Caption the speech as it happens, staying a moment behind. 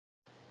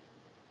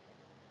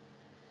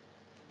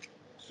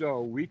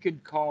So we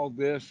could call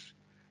this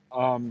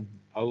a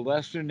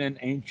lesson in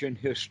ancient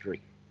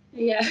history.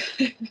 Yeah.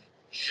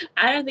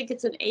 I don't think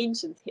it's an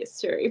ancient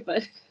history,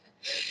 but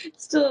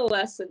it's still a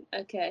lesson.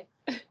 Okay.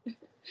 I'm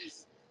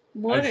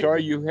Modern.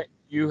 sorry,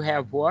 you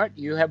have what?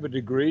 You have a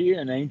degree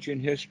in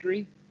ancient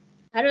history?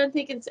 I don't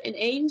think it's an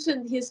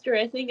ancient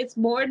history. I think it's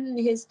modern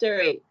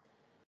history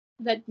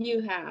that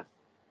you have.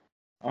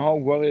 Oh,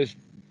 well, it's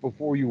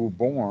before you were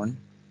born.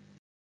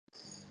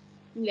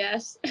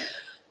 Yes.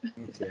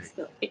 Okay. That's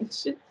not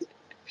ancient.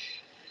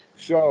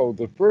 So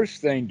the first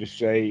thing to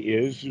say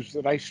is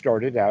that I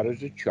started out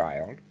as a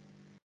child.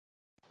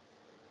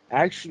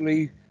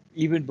 Actually,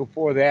 even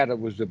before that, I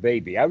was a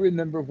baby. I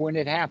remember when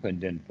it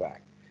happened, in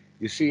fact.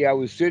 You see, I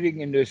was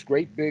sitting in this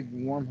great big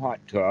warm hot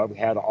tub,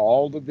 had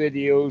all the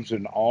videos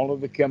and all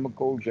of the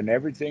chemicals and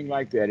everything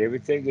like that.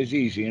 Everything was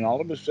easy. And all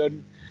of a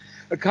sudden,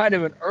 a kind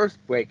of an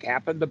earthquake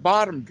happened. The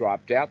bottom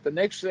dropped out. The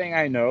next thing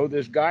I know,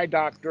 this guy,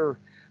 Dr.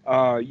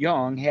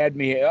 Young, had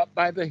me up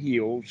by the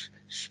heels,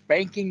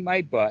 spanking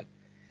my butt.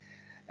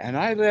 And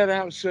I let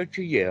out such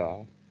a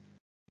yell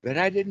that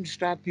I didn't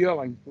stop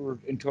yelling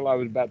until I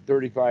was about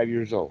 35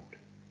 years old.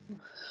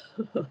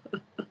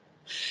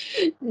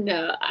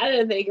 No, I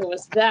don't think it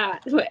was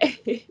that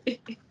way.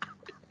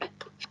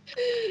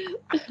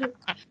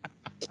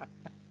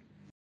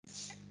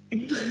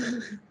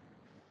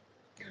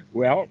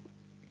 Well,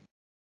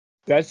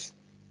 that's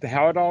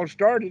how it all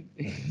started.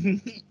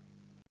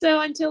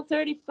 So until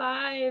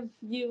 35,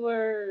 you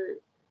were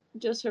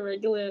just a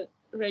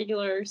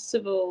regular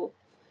civil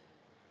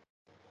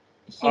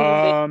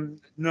human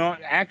being. No,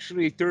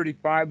 actually,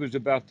 35 was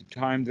about the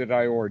time that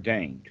I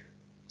ordained.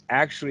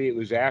 Actually, it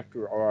was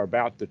after or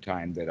about the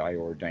time that I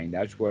ordained.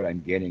 That's what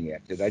I'm getting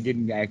at. That I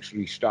didn't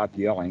actually stop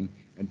yelling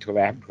until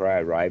after I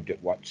arrived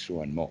at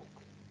Watsu and Moke.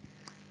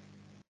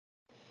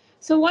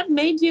 So what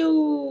made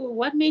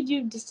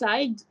you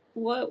decide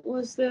what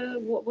was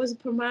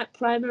the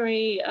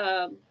primary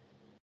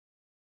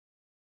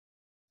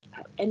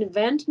an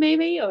event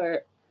maybe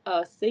or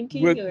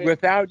thinking or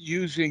Without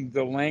using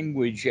the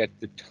language at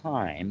the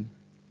time,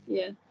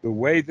 yeah. the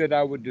way that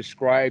I would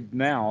describe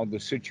now the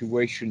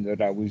situation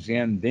that I was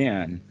in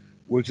then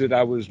was that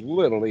I was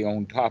literally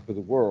on top of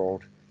the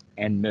world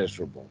and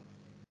miserable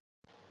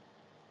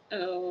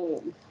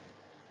Oh,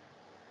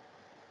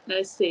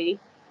 I see.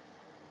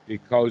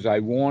 because I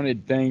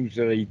wanted things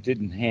that I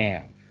didn't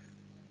have.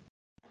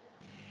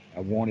 I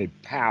wanted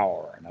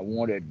power and I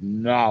wanted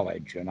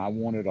knowledge and I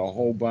wanted a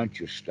whole bunch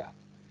of stuff.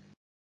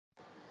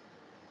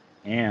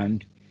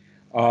 And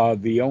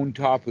the on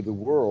top of the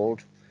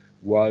world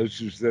was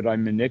is that I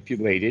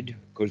manipulated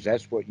because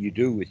that's what you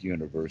do with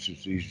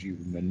universities. You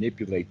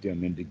manipulate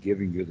them into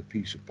giving you the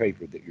piece of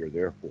paper that you're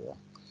there for.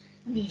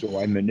 And so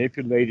I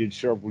manipulated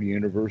several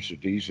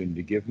universities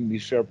into giving me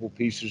several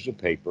pieces of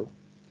paper.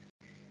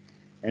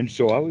 And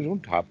so I was on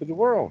top of the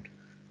world.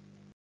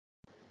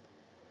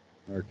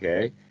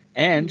 Okay.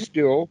 And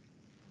still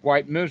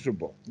quite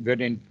miserable.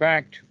 That in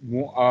fact,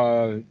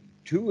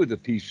 two of the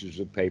pieces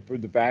of paper,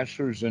 the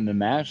bachelor's and the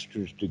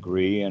master's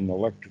degree in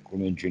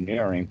electrical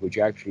engineering, which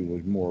actually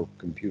was more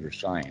computer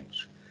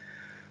science,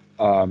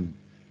 um,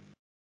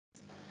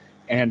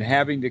 and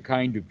having the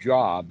kind of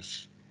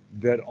jobs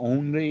that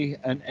only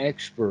an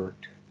expert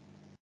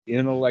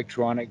in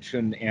electronics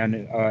and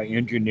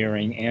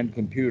engineering and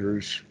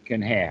computers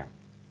can have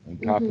on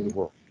top of Mm-hmm. the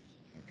world.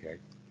 Okay.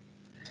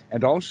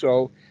 And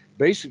also,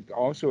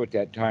 also at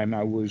that time,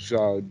 I was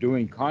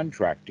doing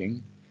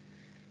contracting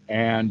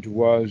and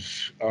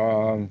was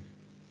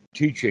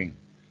teaching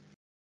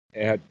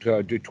at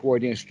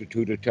Detroit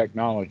Institute of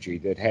Technology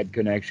that had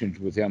connections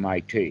with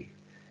MIT.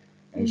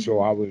 And so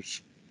Mm-hmm. I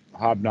was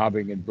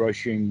hobnobbing and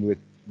brushing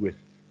with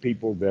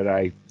people that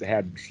I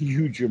had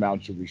huge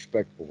amounts of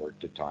respect for at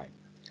the time.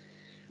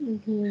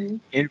 Mm-hmm.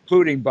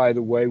 Including, by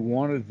the way,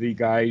 one of the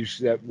guys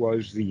that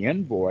was the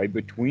envoy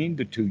between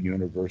the two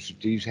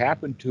universities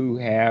happened to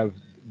have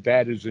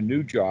that as a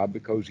new job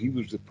because he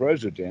was the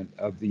president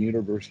of the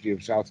University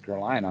of South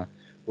Carolina,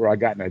 where I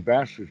got my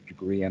bachelor's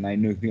degree, and I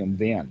knew him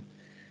then.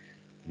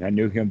 And I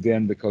knew him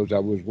then because I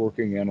was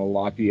working in a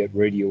Lafayette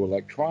radio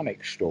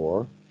electronics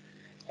store,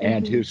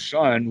 and Mm-hmm. his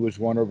son was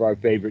one of our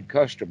favorite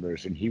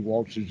customers. And he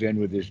waltzes in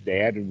with his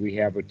dad, and we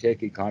have a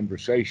techie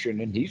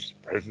conversation, and he's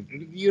the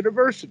president of the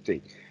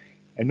university.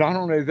 And not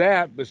only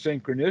that, but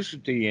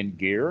synchronicity in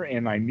gear,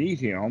 and I meet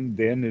him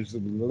then as the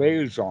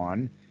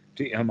liaison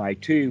to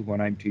MIT when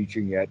I'm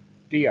teaching at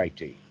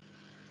DIT.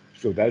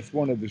 So that's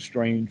one of the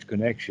strange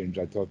connections.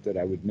 I thought that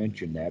I would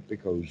mention that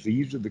because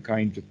these are the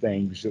kinds of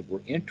things that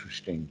were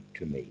interesting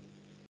to me.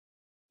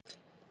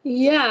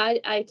 Yeah,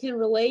 I can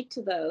relate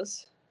to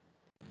those.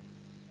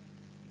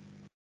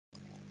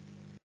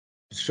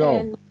 So,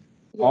 And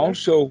yeah.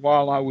 also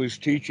while I was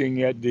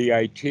teaching at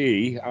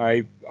DIT,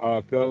 I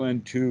fell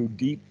into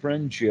deep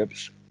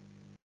friendships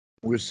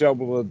with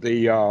several of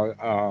the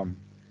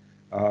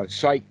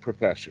psych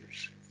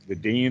professors, the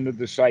dean of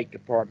the psych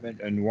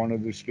department, and one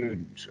of the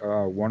students,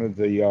 one of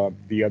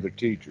the other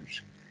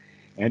teachers.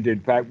 And in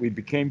fact, we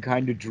became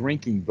kind of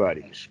drinking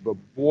buddies. But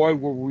boy,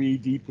 were we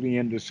deeply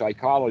into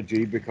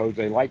psychology because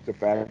they liked the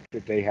fact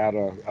that they had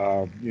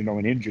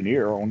an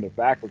engineer on the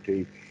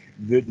faculty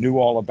that knew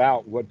all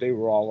about what they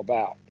were all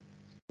about.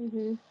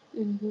 Mhm.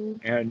 Mhm.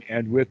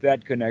 And with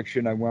that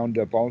connection, I wound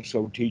up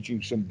also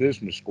teaching some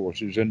business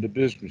courses in the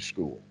business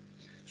school.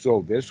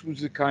 So this was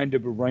the kind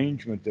of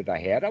arrangement that I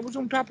had. I was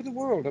on top of the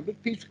world. I was a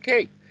piece of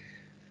cake.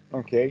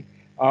 Okay.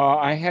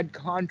 I had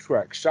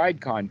contracts, side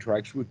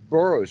contracts with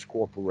Burroughs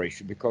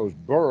Corporation because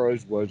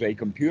Burroughs was a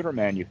computer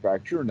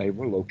manufacturer and they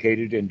were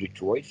located in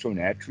Detroit. So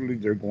naturally,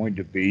 they're going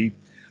to be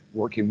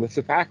working with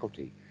the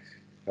faculty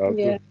of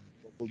the Yeah.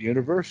 local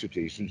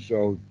universities. And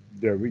so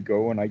there we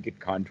go. And I get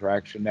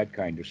contracts and that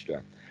kind of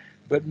stuff.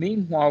 But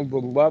meanwhile, the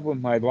love of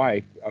my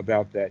life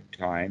about that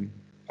time,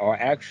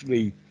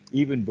 actually,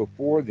 even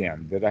before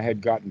then, that I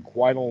had gotten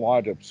quite a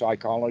lot of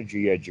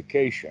psychology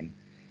education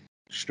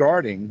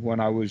starting when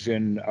I was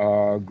in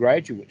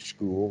graduate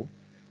school.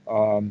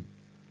 Um,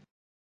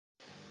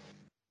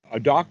 a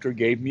doctor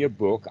gave me a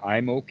book,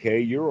 I'm Okay,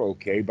 You're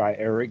Okay, by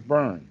Eric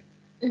Berne.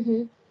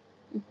 Mhm.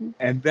 Mhm.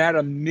 And that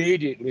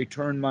immediately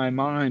turned my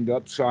mind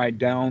upside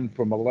down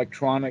from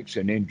electronics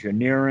and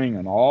engineering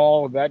and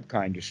all of that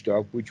kind of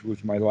stuff, which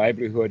was my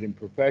livelihood and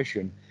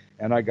profession.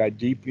 And I got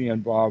deeply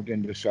involved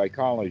into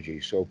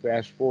psychology. So,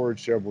 fast forward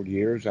several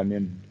years, I'm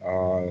in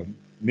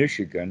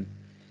Michigan,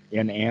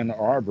 in Ann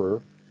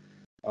Arbor,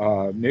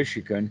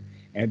 Michigan,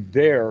 and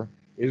there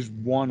is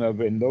one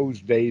of, in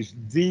those days,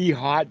 the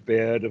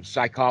hotbed of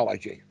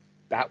psychology.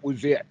 That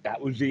was it. That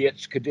was the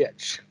its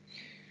cadets.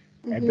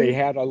 And they Mhm.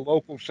 had a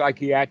local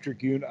psychiatric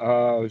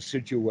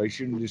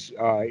situation.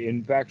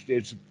 In fact,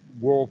 it's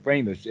world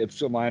famous,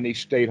 Ypsilanti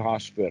State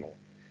Hospital.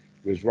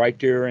 It was right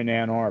there in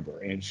Ann Arbor.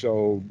 And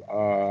so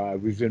I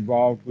was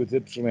involved with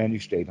Ypsilanti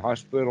State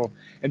Hospital.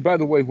 And by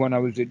the way, when I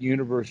was at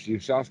University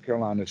of South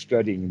Carolina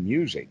studying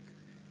music,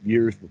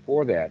 years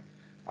before that,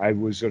 I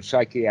was a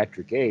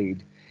psychiatric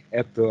aide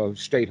at the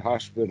state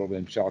hospital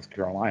in South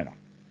Carolina.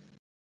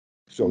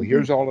 So Mhm.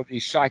 here's all of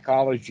these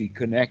psychology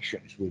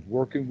connections with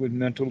working with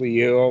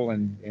mentally ill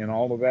and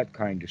all of that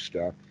kind of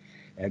stuff.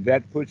 And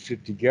that puts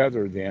it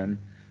together then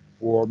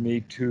for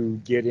me to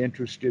get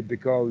interested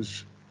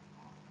because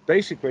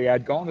basically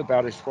I'd gone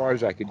about as far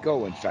as I could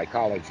go in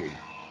psychology.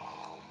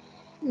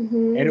 And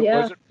Mhm. it Yeah.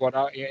 wasn't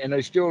and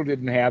I still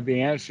didn't have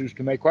the answers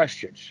to my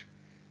questions.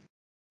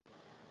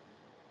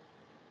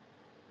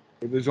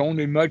 It was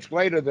only much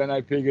later that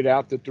I figured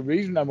out that the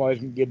reason I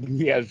wasn't getting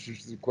the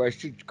answers to the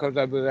questions is because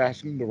I was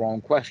asking the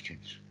wrong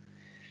questions.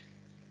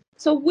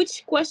 So,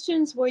 which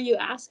questions were you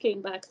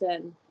asking back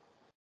then?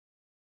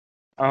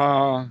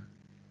 Uh,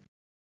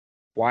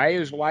 why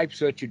is life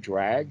such a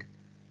drag?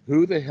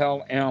 Who the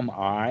hell am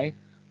I?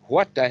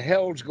 What the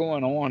hell's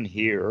going on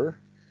here?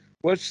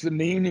 What's the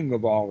meaning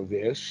of all of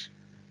this?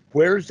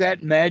 Where's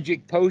that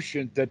magic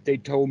potion that they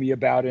told me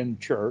about in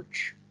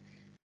church?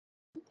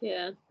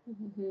 Yeah.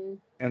 Mhm.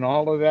 And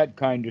all of that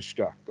kind of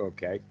stuff.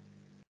 Okay.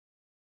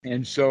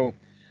 And so,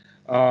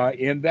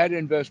 in that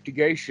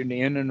investigation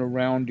in and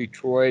around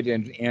Detroit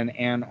and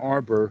Ann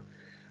Arbor,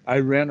 I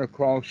ran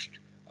across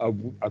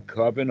a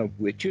coven of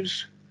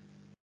witches,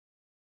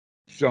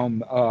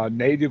 some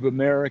Native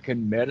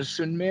American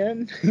medicine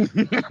men.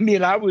 I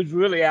mean, I was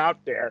really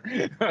out there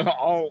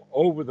all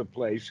over the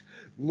place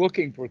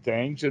looking for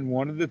things. And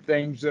one of the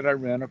things that I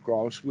ran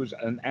across was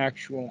an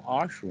actual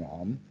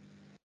ashram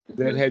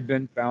that Mhm. had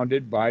been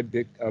founded by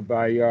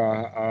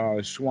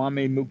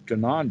Swami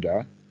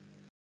Muktananda,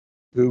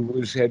 who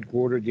was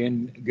headquartered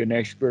in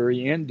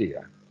Ganeshpuri,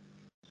 India.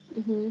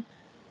 Mhm.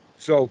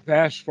 So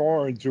fast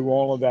forward through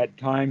all of that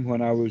time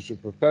when I was a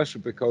professor,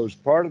 because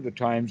part of the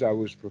times I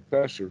was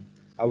professor,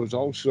 I was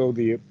also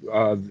the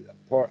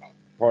part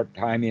part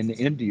time in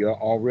India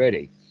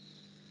already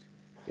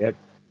at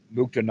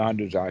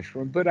Muktananda's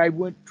ashram. But I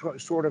went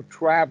sort of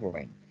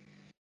traveling,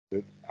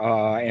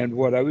 and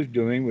what I was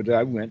doing was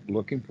I went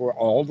looking for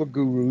all the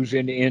gurus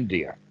in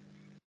India.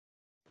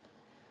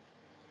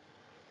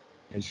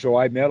 And so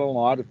I met a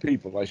lot of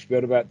people. I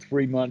spent about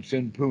 3 months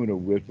in Pune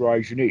with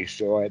Rajneesh.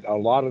 So a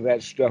lot of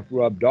that stuff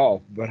rubbed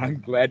off, but I'm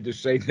glad to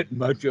say that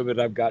much of it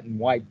I've gotten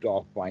wiped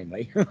off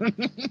finally.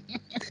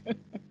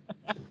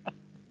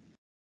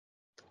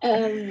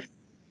 Um.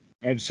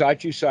 And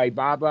Sachi Sai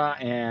Baba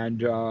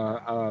and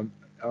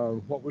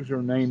what was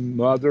her name?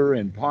 Mother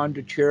in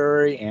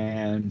Pondicherry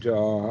and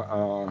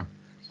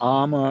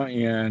Amma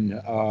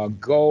in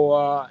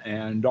Goa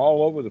and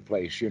all over the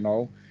place,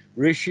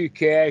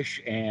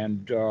 Rishikesh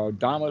and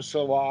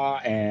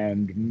Dhammarato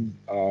and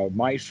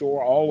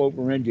Mysore, all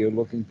over India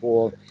looking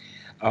for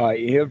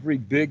every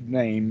big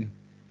name.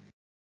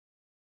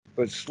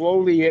 But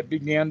slowly it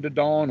began to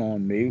dawn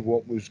on me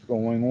what was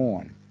going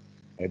on.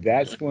 And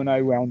that's when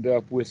I wound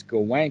up with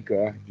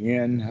Goenka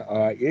in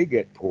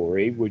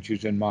Igatpuri, which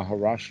is in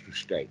Maharashtra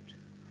state.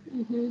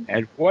 Mhm.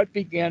 And what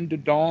began to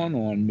dawn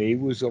on me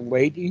was a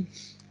lady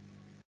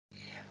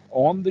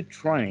on the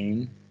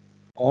train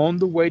on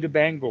the way to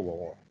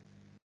Bangalore.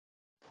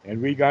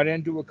 And we got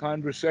into a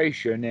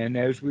conversation. And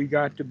as we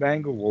got to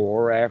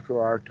Bangalore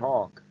after our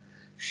talk,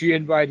 she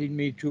invited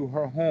me to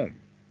her home.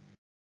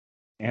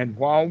 And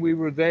while we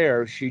were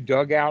there, she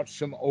dug out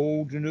some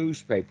old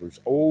newspapers,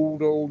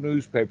 old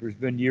newspapers,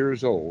 been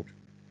years old.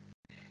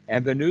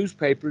 And the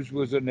newspapers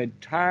was an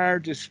entire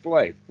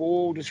display,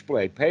 full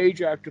display,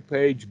 page after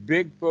page,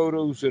 big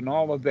photos and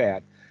all of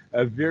that,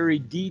 of very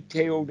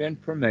detailed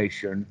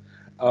information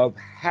of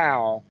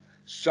how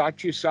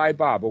Satya Sai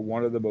Baba,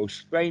 one of the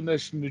most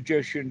famous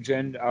magicians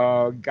and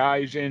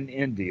guys in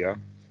India,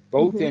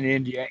 both Mhm. in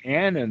India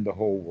and in the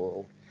whole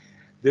world,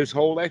 this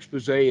whole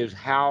expose is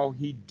how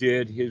he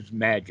did his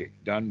magic,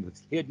 done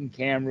with hidden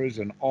cameras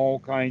and all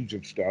kinds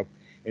of stuff.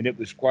 And it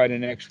was quite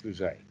an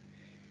expose.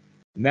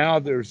 Now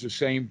there's the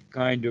same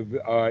kind of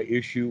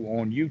issue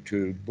on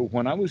YouTube. But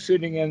when I was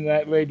sitting in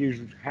that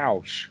lady's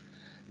house,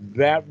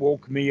 that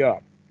woke me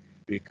up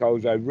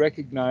because I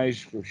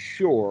recognized for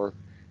sure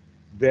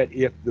that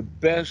if the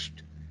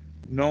best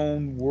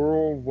known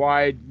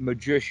worldwide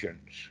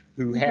magicians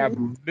who have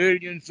Mhm.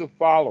 millions of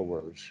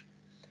followers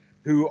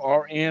who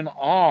are in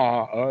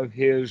awe of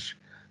his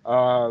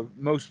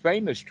most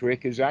famous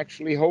trick is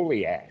actually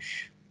holy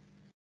ash.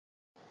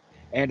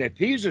 And if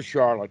he's a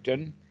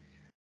charlatan,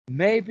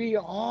 maybe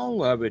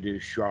all of it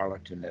is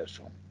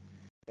charlatanism.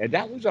 And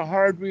that was a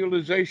hard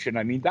realization.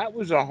 I mean, that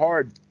was a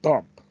hard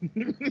thump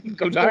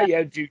because I, Yeah.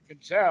 as you can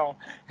tell,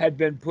 had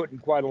been putting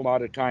quite a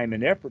lot of time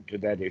and effort to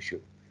that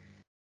issue.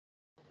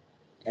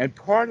 And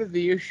part of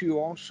the issue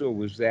also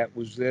was that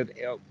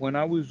when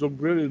I was a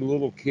really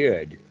little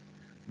kid,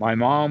 my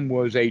mom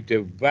was a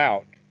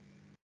devout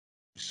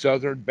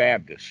Southern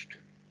Baptist,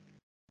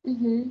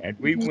 Mhm. and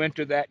we Mhm. went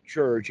to that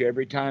church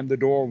every time the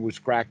door was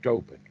cracked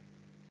open,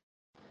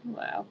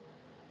 Wow.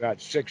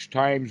 about 6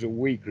 times a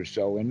week or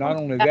so. And Oh, not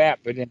only yeah. that,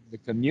 but in the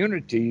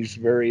communities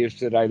various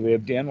that I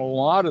lived in, a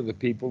lot of the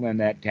people in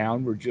that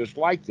town were just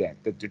like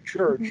that, that the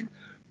church Mhm.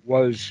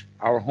 was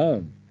our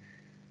home.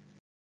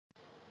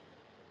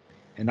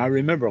 And I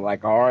remember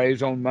like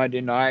RAs on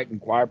Monday night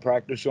and choir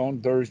practice on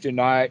Thursday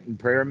night and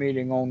prayer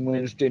meeting on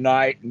Wednesday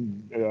night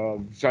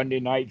and Sunday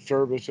night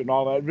service and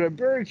all that. There were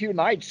very few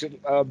nights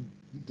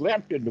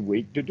left in the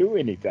week to do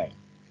anything.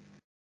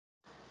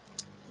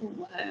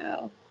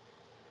 Wow.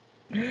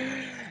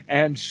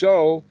 And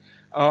so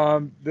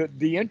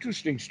the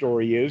interesting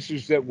story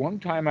is that one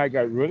time I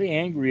got really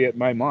angry at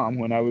my mom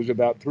when I was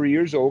about 3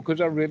 years old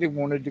because I really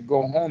wanted to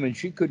go home and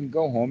she couldn't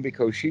go home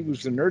because she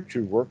was the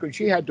nursery worker.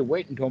 She had to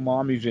wait until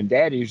mommies and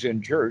daddies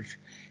in church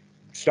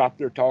stop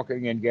their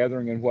talking and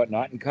gathering and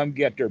whatnot and come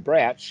get their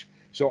brats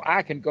so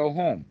I can go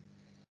home.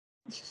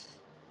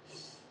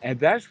 And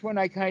that's when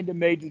I kind of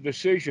made the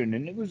decision,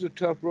 and it was a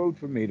tough road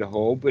for me to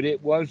hold, but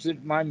it was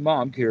that my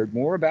mom cared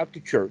more about the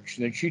church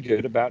than she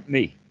did about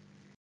me.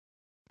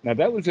 Now,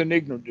 that was an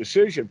ignorant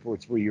decision for a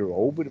 3 year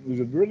old, but it was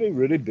a really,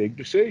 really big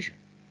decision.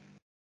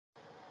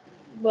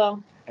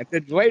 Well, And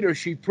then later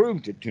she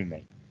proved it to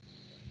me.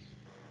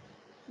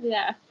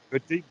 yeah.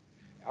 But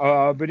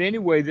but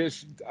anyway,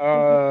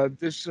 Mhm.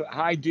 this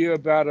idea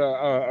about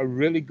a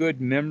really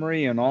good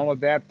memory and all of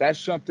that's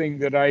something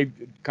that I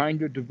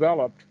kind of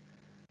developed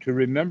to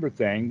remember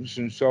things.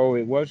 And so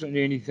it wasn't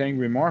anything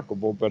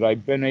remarkable, but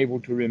I've been able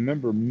to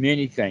remember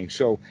many things.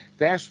 So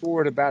fast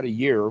forward about a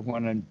year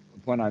when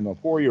I'm a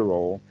 4 year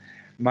old,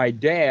 my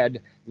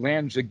dad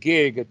lands a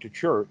gig at the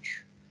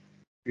church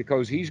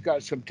because he's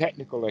got some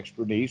technical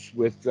expertise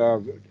with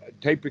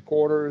tape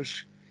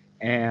recorders.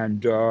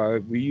 And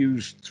we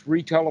used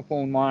 3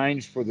 telephone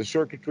lines for the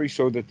circuitry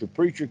so that the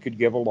preacher could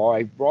give a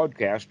live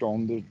broadcast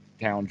on the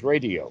town's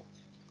radio.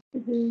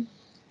 Mhm.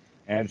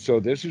 And so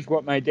this is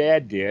what my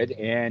dad did.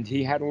 And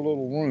he had a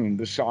little room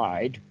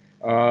beside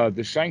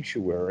the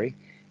sanctuary.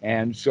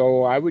 And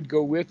so I would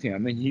go with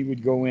him, and he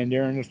would go in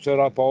there and set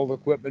up all the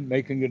equipment,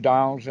 making the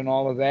dials and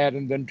all of that,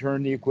 and then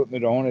turn the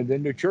equipment on. And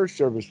then the church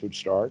service would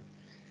start.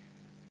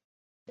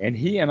 And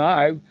he and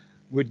I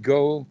would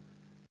go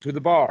to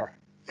the bar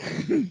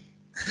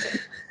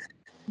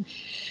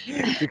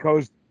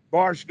because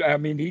bars, I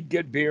mean, he'd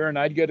get beer and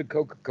I'd get a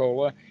Coca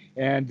Cola,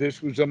 and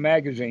this was a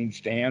magazine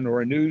stand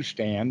or a news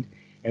stand.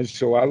 And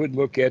so I would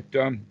look at,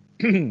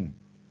 I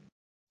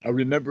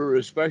remember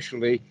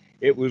especially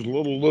it was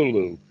Little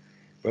Lulu,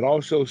 but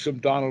also some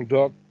Donald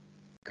Duck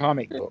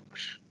comic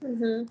books.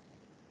 Mhm.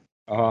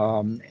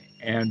 Um,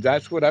 and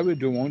that's what I would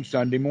do on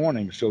Sunday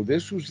morning. So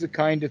this was the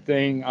kind of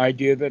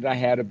idea that I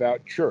had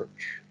about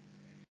church.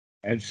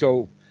 And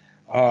so,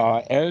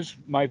 as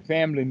my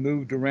family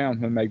moved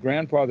around, when my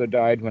grandfather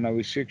died when I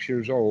was 6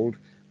 years old,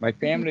 my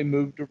Mhm. family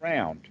moved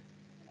around.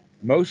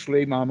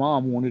 Mostly, my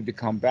mom wanted to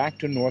come back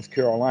to North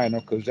Carolina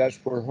because that's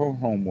where her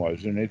home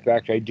was. And in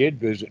fact, I did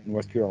visit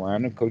North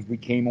Carolina because we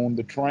came on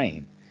the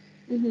train.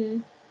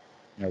 Mhm.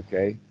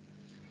 Okay.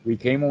 We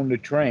came on the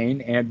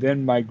train, and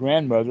then my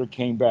grandmother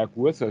came back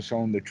with us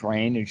on the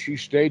train, and she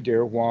stayed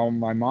there while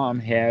my mom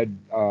had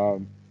uh,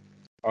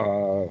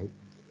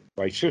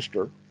 my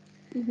sister.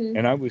 Mhm.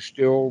 And I was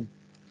still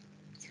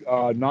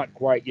not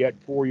quite yet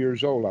 4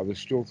 years old. I was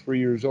still 3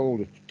 years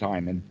old at the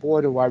time. And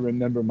boy, do I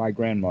remember my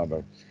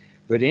grandmother.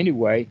 But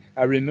anyway,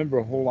 I remember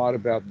a whole lot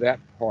about that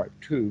part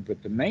too.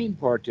 But the main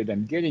part that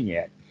I'm getting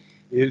at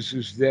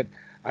is that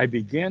I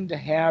began to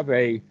have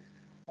an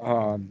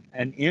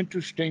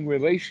interesting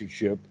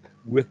relationship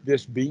with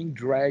this being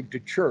dragged to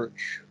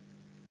church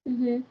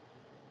Mhm.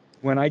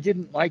 when I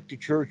didn't like the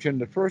church in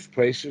the first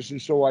places,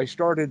 and so I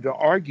started to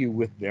argue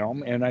with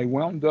them, and I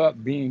wound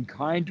up being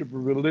kind of a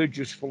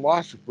religious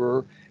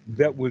philosopher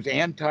that was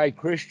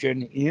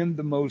anti-Christian in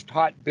the most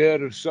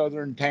hotbed of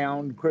southern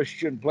town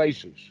Christian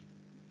places.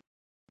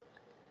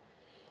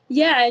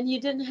 Yeah, and you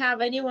didn't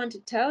have anyone to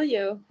tell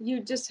you. You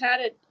just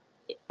had it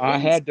I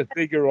in. had to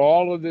figure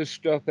all of this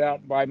stuff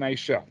out by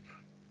myself.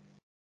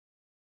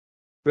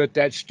 But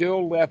that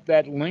still left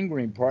that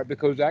lingering part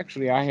because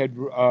actually I had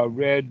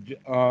read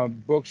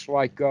books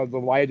like The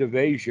Light of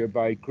Asia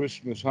by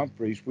Christmas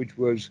Humphreys, which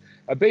was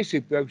a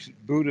basic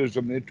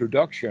Buddhism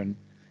introduction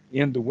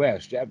in the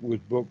West. That was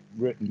a book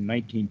written in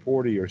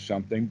 1940 or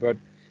something, but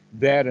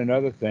that and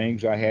other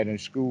things I had in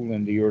school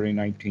in the early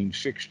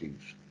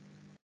 1960s.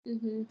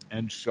 Mhm.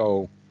 And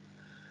so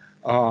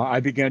I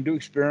began to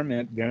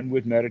experiment then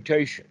with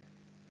meditation.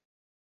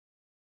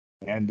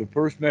 And the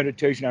first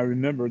meditation I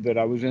remember that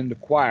I was in the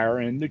choir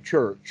in the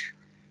church,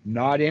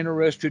 not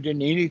interested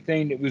in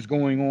anything that was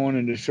going on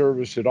in the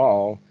service at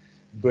all,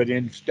 but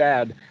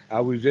instead I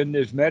was in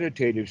this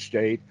meditative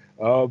state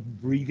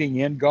of breathing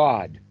in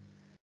God.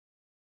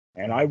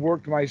 And I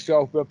worked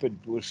myself up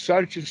into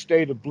such a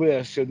state of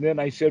bliss. And then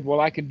I said, well,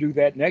 I can do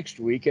that next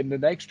week. And the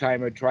next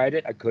time I tried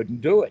it, I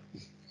couldn't do it.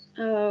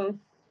 Oh.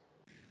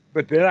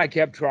 But then I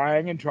kept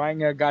trying and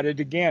trying. I got it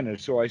again. And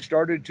so I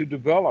started to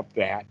develop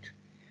that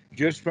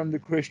just from the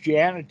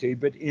Christianity.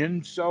 But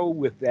in so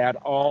with that,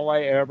 all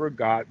I ever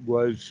got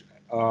was,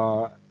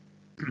 uh,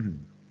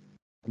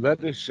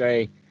 let us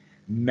say,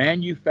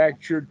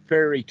 manufactured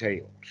fairy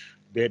tales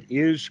that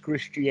is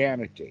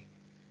Christianity.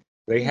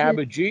 They Mhm. have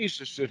a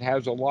Jesus that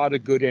has a lot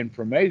of good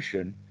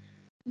information,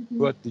 Mhm.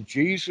 but the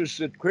Jesus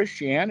that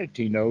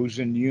Christianity knows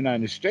in the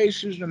United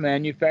States is a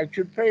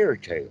manufactured fairy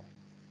tale.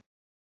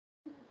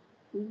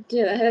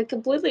 Yeah, I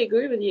completely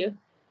agree with you.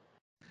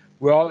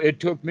 Well, it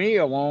took me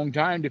a long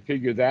time to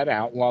figure that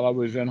out while I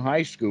was in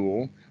high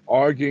school,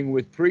 arguing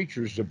with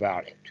preachers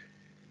about it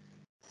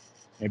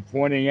and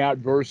pointing out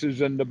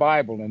verses in the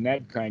Bible and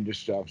that kind of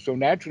stuff. So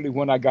naturally,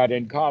 when I got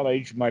in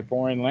college, my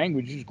foreign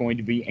language is going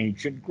to be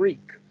ancient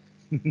Greek.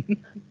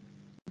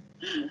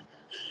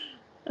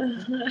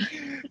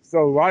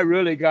 So I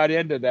really got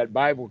into that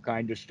Bible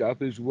kind of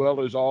stuff as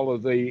well as all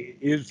of the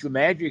is the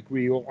magic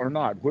real or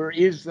not? Where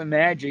is the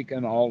magic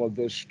in all of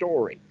this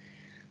story?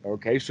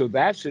 Okay, so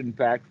that's in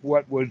fact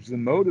what was the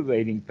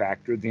motivating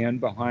factor then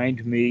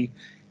behind me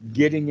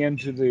getting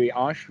into the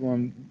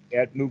ashram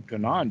at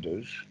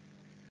Muktananda's,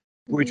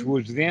 which Mhm.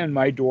 was then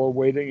my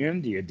doorway to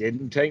India. It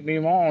didn't take me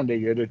long to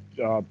get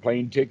a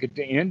plane ticket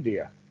to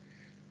India.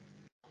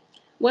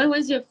 When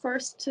was your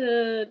first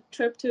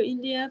trip to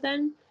India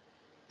then?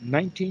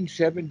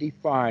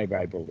 1975,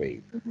 I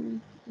believe.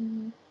 Mhm.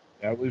 Mhm.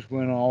 That was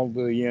when all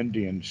the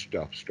Indian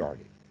stuff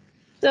started.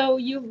 So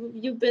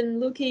you've been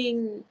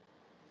looking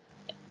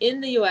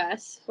in the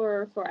US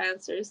for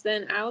answers,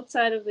 then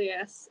outside of the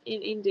US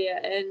in India,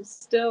 and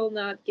still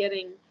not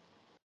getting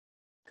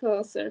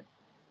closer.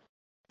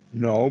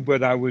 No,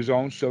 but I was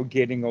also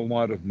getting a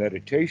lot of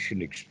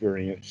meditation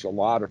experience, a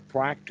lot of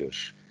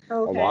practice, a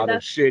Okay, lot of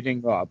that's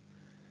sitting up,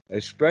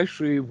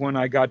 especially when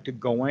I got to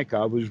Goenka.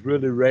 I was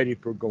really ready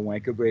for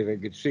Goenka, but I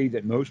could see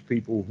that most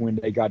people, when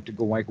they got to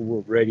Goenka,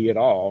 weren't ready at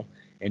all.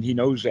 And he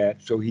knows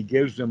that. So he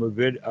gives them a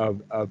bit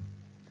of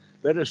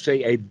let us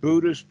say, a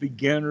Buddhist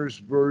beginner's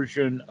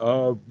version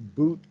of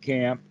boot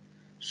camp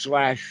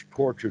slash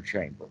torture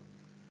chamber.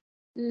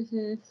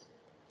 mhm.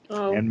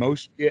 Oh. And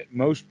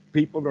most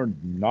people are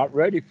not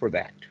ready for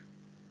that.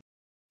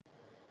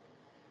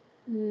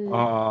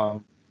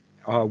 Mm.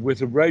 Uh,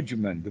 with a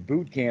regimen. The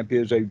boot camp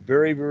is a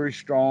very, very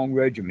strong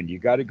regimen. You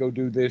got to go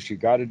do this, you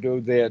got to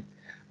do that.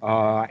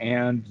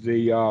 And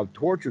the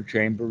torture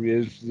chamber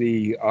is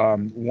the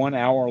 1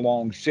 hour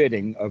long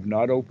sitting of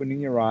not opening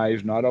your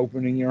eyes, not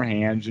opening your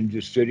hands, and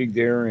just sitting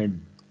there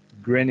and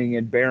grinning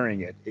and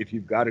bearing it if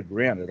you've got to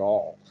grin at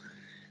all.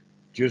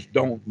 Just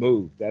don't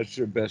move. That's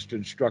their best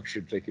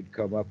instructions they could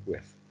come up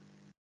with.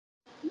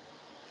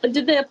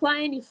 Did they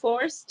apply any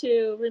force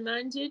to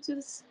remind you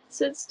to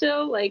sit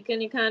still? Like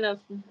any kind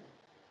of,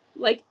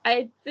 like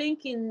I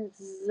think in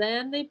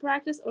Zen they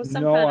practice or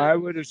some No, kind of.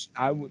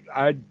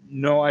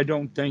 no, I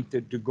don't think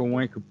that the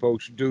Goenka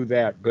folks do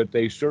that, but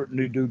they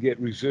certainly do get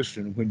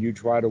resistant when you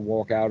try to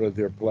walk out of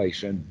their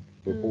place and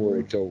before Mm,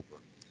 it's over.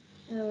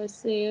 oh, I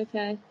see.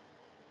 Okay.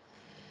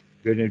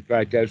 That in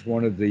fact, that's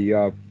one of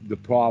the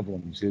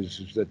problems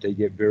is that they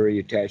get very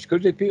attached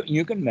because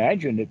you can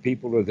imagine that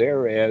people are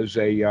there as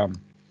a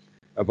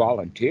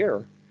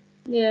volunteer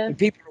Yeah. and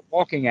people are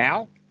walking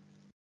out.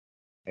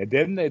 And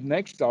then the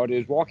next thought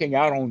is walking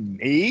out on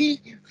me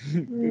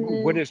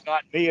when Mm, it's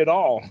not me at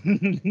all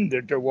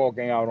that they're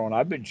walking out on.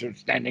 I've been just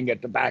standing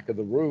at the back of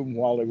the room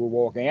while they were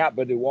walking out,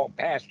 but they walked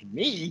past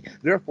me.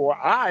 Therefore,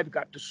 I've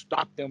got to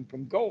stop them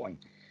from going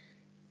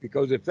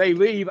because if they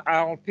leave,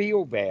 I'll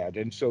feel bad.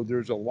 And so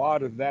there's a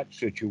lot of that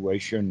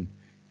situation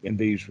in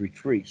these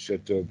retreats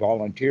that the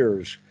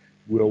volunteers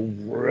will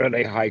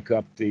really hike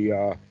up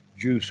the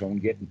juice on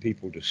getting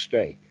people to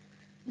stay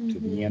to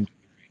the Mhm. end of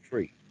the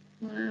retreat.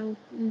 Wow.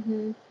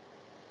 Mhm.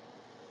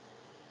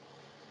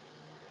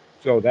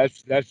 So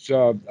that's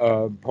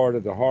part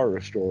of the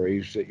horror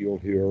stories that you'll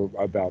hear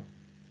about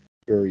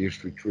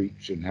various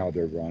retreats and how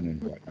they're run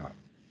and whatnot.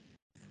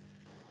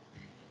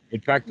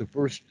 In fact,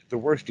 the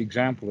worst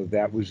example of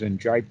that was in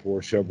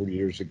Jaipur several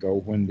years ago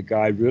when the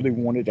guy really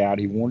wanted out.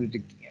 He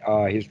wanted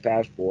his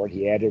passport.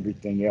 He had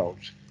everything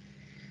else,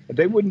 but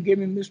they wouldn't give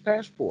him his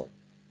passport.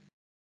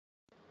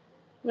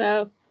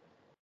 Wow.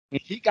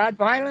 And he got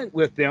violent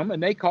with them,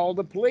 and they called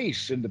the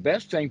police. And the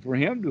best thing for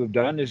him to have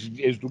done is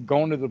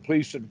going to the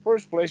police in the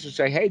first place and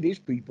say, "Hey, these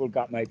people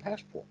got my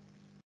passport."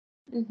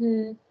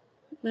 Mhm.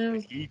 Wow.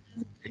 He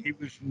he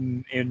was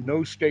in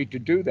no state to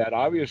do that.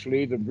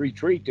 Obviously, the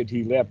retreat that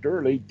he left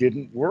early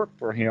didn't work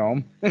for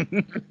him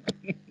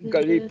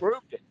because he Yeah.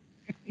 proved it.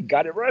 He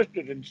got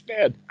arrested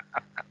instead.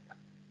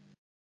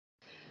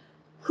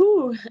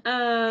 Whew.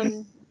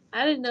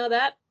 I didn't know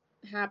that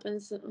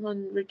happens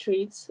on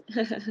retreats.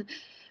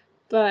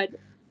 But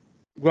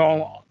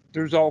Well,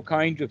 there's all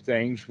kinds of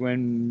things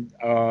when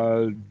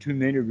too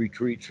many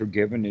retreats are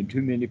given in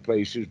too many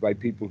places by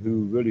people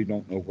who really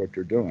don't know what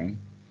they're doing,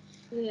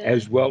 yeah.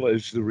 as well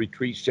as the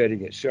retreat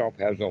setting itself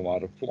has a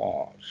lot of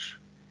flaws.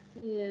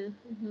 Yeah.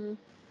 Mhm.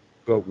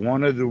 But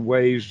one of the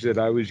ways that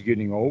I was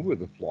getting over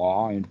the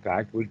flaw, in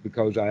fact, was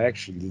because I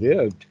actually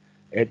lived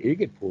at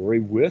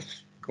Igatpuri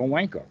with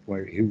Goenka,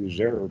 where he was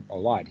there a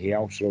lot. He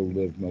also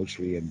lived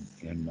mostly in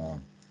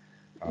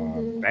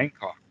Mhm.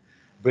 Bangkok.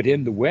 But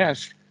in the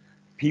West,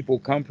 people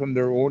come from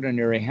their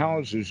ordinary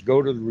houses,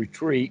 go to the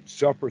retreat,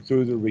 suffer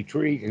through the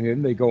retreat, and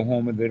then they go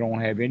home and they don't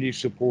have any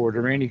support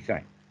or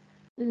anything.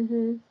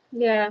 Mhm.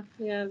 Yeah.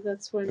 Yeah.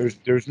 That's when.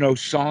 There's no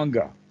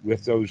sangha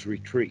with those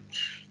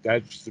retreats.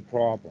 That's the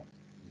problem.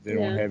 They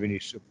don't Yeah. have any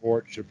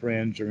supports or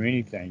friends or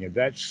anything, and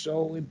that's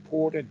so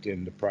important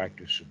in the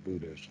practice of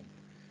Buddhism.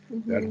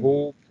 That Mhm.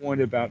 whole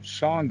point about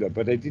sangha,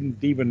 but I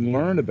didn't even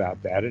learn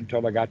about that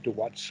until I got to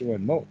Wat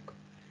Suan Mok.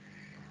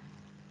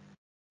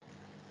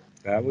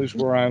 That was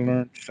where I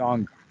learned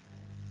sangha,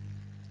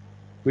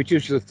 which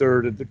is the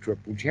third of the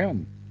triple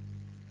gem.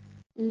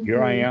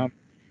 Here I Mhm. am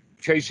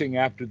chasing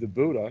after the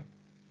Buddha,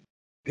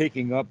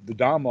 picking up the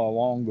Dhamma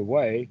along the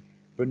way,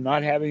 but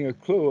not having a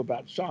clue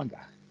about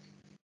sangha.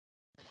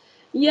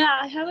 Yeah.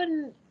 I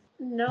haven't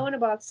known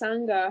about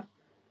sangha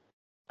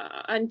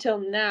until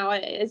now.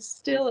 It's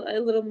still a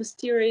little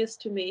mysterious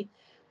to me,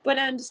 but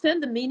I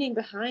understand the meaning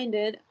behind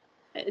it.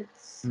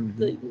 It's Hmm.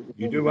 the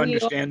You do we all.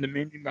 understand the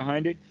meaning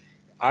behind it?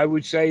 I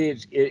would say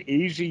it's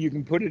easy. You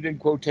can put it in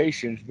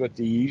quotations, but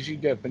the easy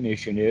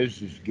definition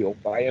is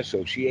guilt by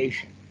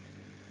association.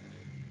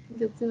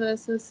 Guilty by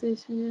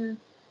association.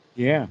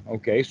 Yeah.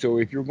 Okay. So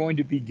if you're going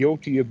to be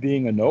guilty of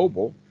being a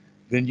noble,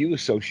 then you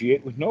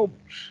associate with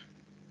nobles.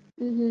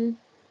 Yeah. Mhm.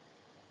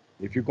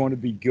 If you're going to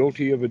be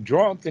guilty of a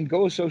drunk, then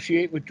go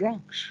associate with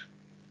drunks.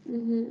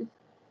 Mhm.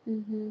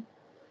 Mhm.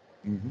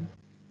 Hmm.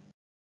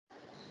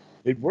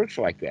 It works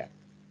like that.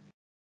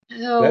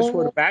 That's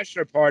what a Oh.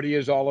 bachelor party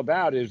is all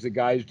about: is the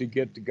guys to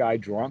get the guy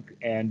drunk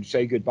and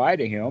say goodbye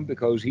to him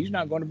because he's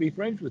not going to be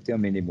friends with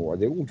them anymore.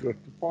 They will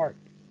drift apart.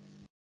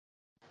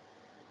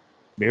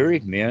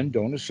 Married men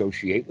don't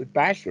associate with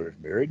bachelors.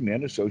 Married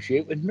men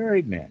associate with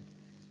married men.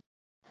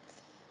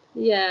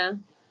 Yeah.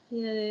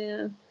 Yeah.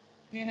 Yeah.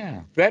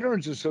 Yeah.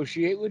 Veterans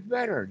associate with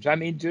veterans. I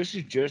mean, this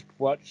is just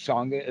what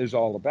Sangha is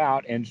all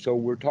about. And so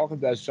we're talking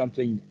about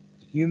something,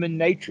 human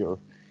nature,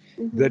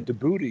 that Mhm. the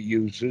Buddha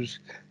uses,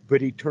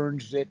 but he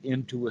turns it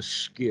into a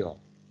skill.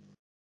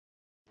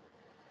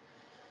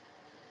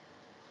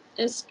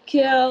 A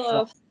skill So,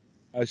 of.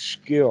 a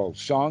skill.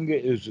 Sangha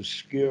is a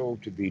skill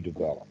to be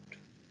developed.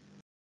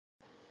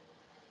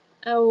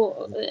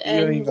 Oh. The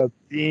feeling And. of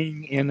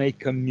being in a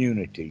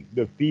community,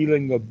 the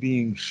feeling of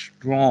being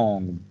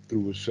strong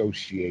through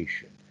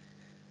association,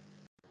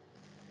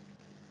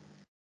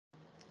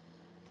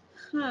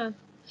 Huh.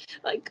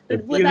 Like the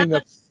without. feeling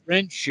of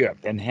friendship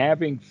and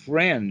having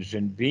friends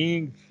and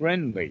being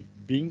friendly,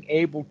 being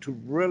able to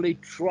really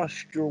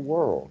trust your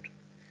world.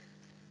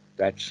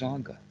 That's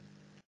Sangha.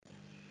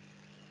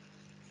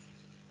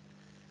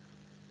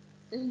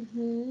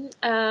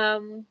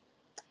 Mhm.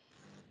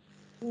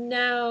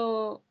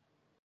 Now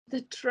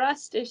the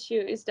trust issue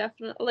is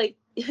definitely like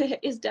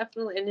is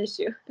definitely an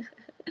issue.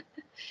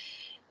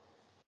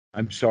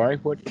 I'm sorry,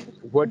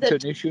 what's The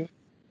an issue?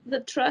 the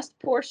trust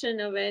portion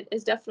of it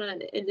is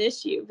definitely an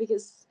issue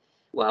because,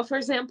 well, for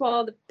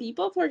example, the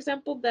people, for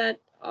example, that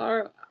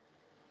are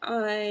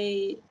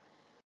I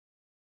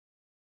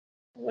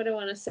what do I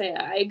want to say?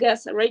 I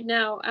guess right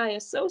now I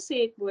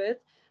associate with,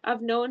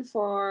 I've known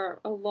for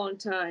a long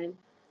time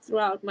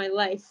throughout my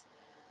life,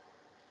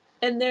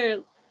 and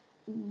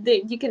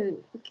they you can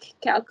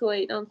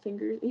calculate on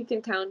fingers, you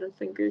can count on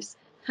fingers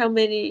how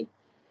many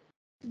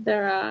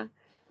there are.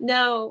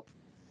 Now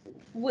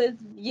with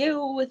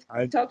you with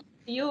I talk.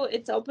 you,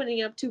 it's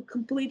opening up to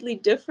completely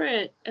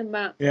different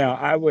amount. Yeah,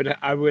 I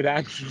would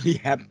actually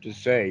have to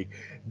say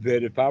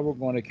that if I were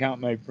going to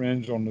count my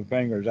friends on the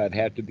fingers, I'd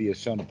have to be a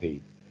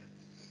centipede.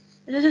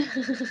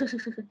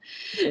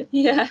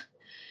 Yeah,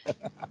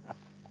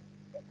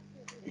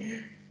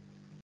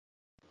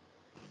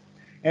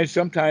 And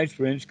sometimes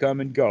friends come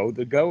and go.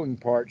 The going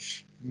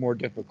part's more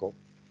difficult.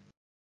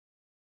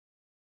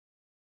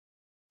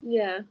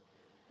 yeah,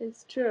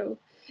 it's true.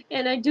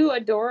 And I do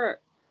adore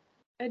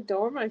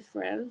my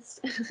friends.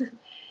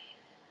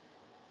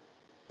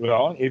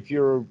 Well, if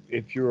you're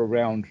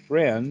around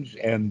friends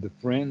and the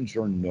friends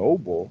are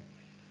noble,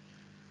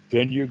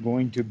 then you're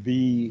going to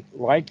be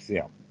like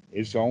them.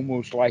 It's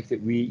almost like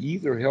that we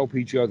either help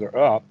each other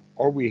up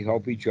or we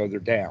help each other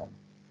down.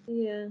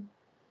 Yeah.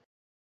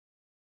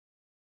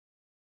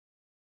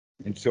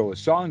 And so a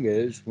song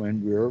is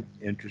when we're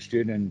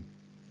interested in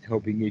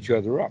helping each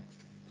other up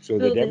so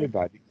that Building.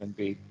 everybody can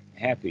be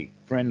happy,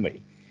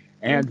 friendly.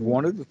 And Hmm.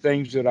 one of the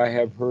things that I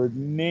have heard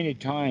many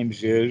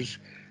times is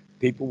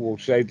people will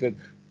say that,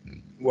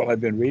 well,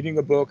 I've been reading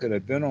a book and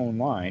I've been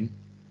online,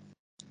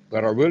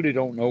 but I really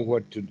don't know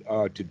what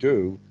to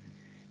do.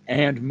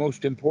 And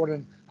most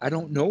important, I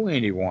don't know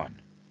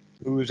anyone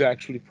who is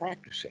actually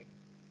practicing.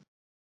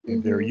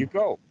 And there Hmm. you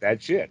go.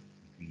 That's it.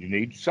 You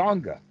need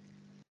Sangha.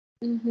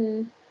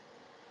 Hmm.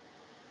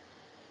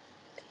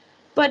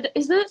 But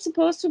isn't it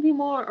supposed to be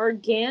more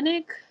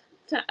organic?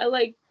 To,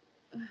 like,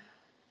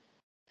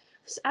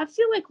 I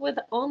feel like with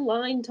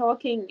online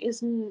talking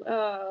is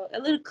a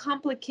little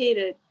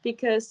complicated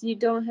because you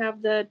don't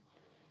have the,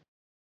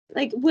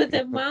 like, with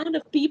the amount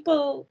of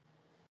people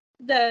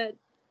that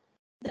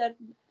that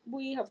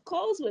we have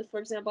calls with, for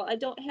example. I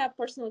don't have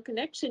personal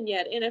connection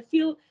yet, and I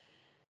feel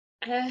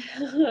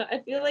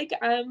I feel like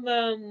I'm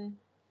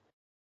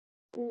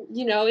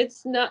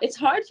it's not, it's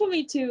hard for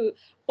me to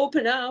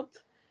open up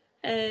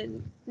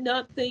and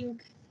not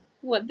think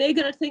what they're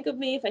gonna think of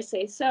me if I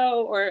say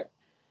so, or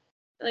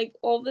like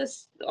all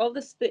this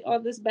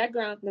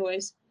background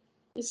noise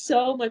is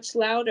so much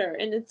louder,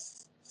 and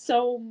it's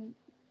so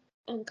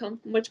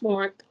much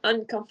more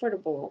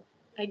uncomfortable,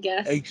 I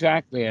guess.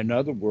 Exactly. In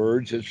other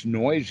words, it's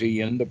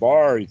noisy in the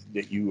bars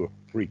that you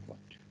frequent.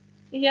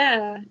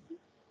 Yeah,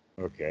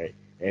 Okay.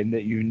 And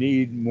that you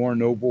need more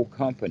noble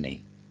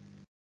company.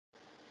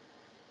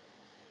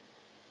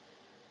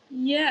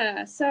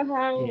 yeah. So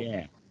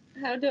Yeah.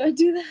 how do I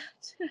do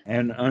that?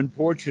 And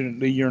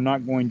unfortunately, you're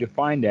not going to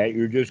find that.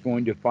 You're just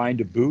going to find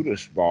a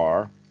Buddhist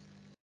bar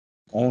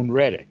on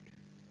Reddit.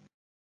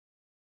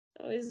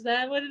 Oh, is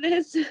that what it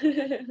is?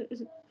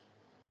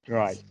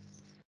 Right.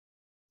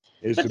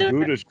 It's But a there are,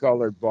 Buddhist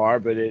colored bar,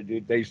 but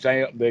they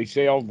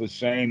sell the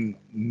same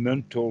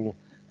mental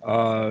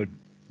uh,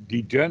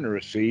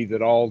 degeneracy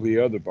that all the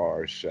other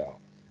bars sell.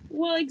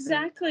 well,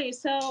 exactly.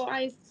 So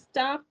I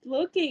stopped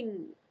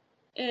looking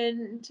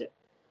and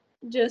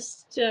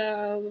just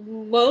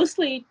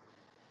mostly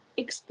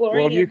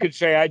Well, exploring you about. could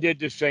say I did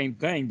the same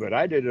thing, but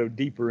I did a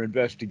deeper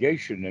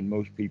investigation than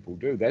most people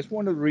do. That's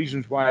one of the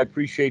reasons why I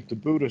appreciate the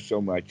Buddha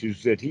so much,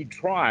 is that he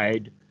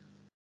tried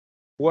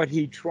what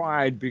he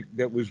tried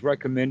that was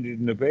recommended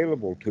and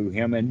available to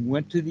him and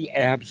went to the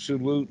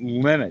absolute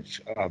limits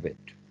of it.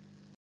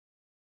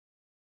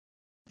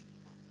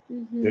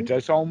 Hmm.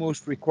 That's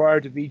almost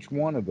required of each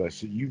one of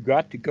us. You've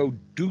got to go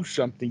do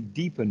something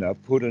deep enough,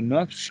 put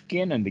enough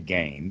skin in the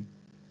game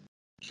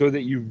so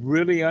that you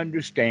really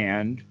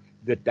understand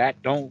that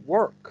that don't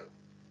work.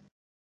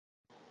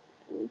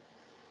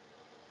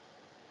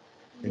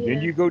 And then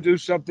Yeah. you go do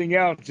something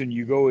else and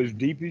you go as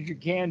deep as you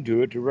can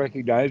to it to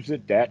recognize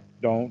that that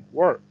don't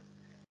work.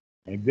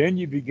 And then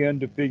you begin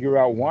to figure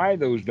out why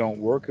those don't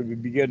work and you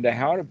begin to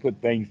how to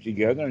put things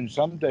together. And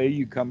someday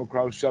you come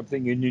across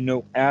something and you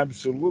know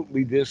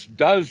absolutely this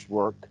does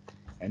work.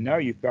 And now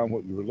you found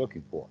what you were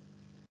looking for.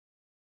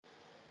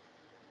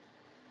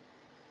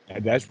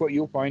 And that's what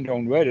you'll find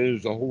on Reddit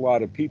is a whole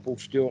lot of people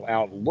still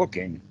out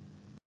looking.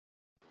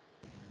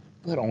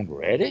 But on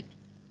Reddit,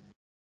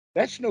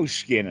 that's no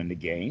skin in the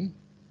game.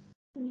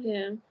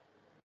 Yeah.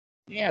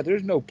 Yeah,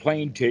 there's no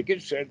plane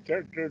tickets.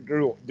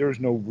 There's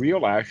no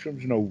real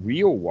ashrams, no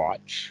real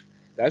watch.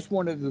 That's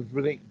one of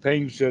the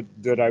things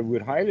that I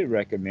would highly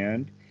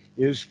recommend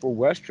is for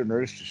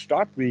Westerners to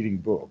stop reading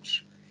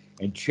books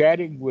and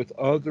chatting with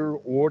other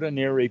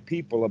ordinary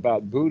people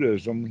about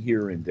Buddhism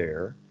here and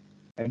there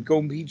and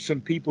go meet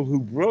some people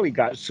who really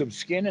got some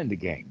skin in the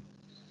game.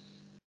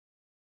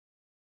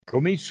 Go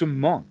meet some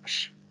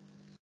monks.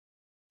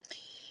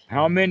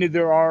 How many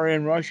there are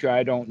in Russia,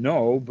 I don't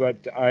know,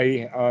 but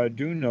I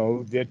do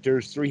know that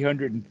there's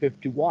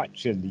 350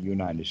 watts in the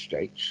United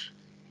States.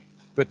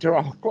 But they're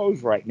all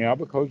closed right now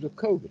because of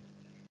COVID.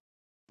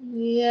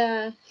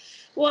 Yeah.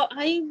 Well,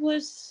 I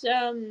was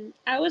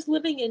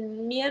living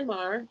in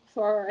Myanmar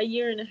for a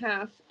year and a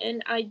half,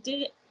 and I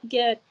did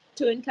get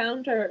to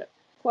encounter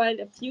quite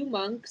a few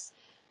monks,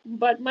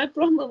 but my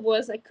problem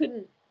was I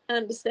couldn't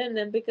understand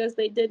them because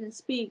they didn't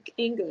speak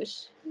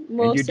English,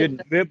 And you most of them.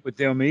 didn't live with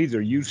them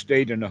either. You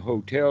stayed in a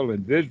hotel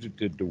and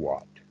visited the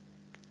Wat.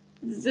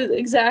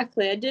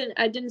 Exactly. I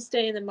didn't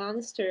stay in the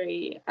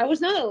monastery. I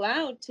was not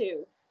allowed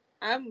to.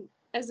 I'm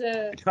as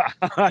a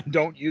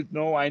Don't you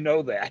know I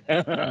know that?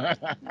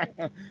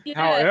 yeah.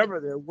 However,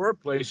 there were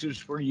places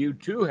for you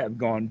to have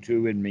gone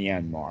to in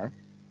Myanmar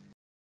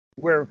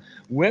where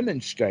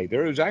women stay.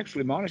 There is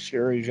actually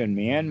monasteries in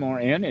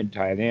Myanmar and in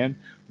Thailand,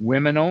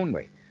 women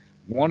only.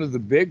 One of the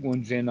big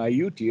ones in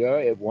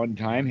Ayutthaya at one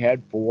time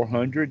had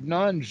 400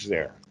 nuns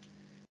there.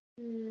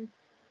 Mm,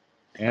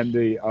 And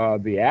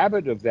the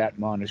abbot of that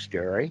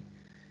monastery,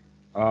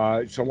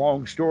 it's a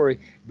long story,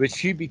 but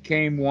she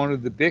became one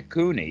of the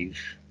bhikkhunis,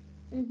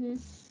 mm-hmm.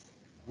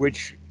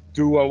 which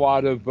threw a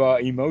lot of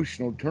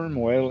emotional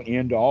turmoil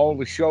into all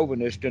the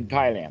chauvinists in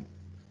Thailand.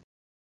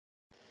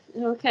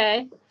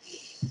 Okay.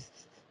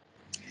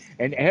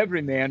 And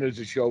every man is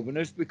a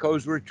chauvinist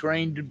because we're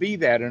trained to be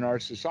that in our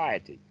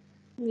society.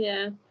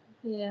 Yeah.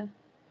 Yeah.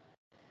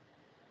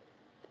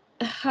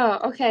 Oh,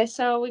 okay.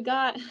 So we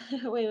got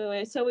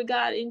wait. So we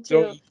got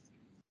So into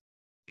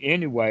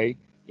anyway,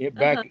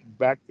 uh-huh.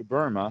 back to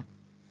Burma,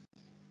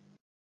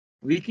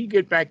 we can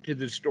get back to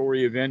the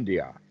story of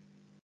India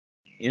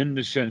in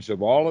the sense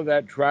of all of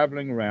that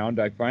traveling around.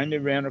 I finally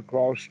ran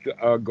across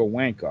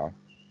Goenka,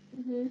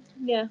 Hmm.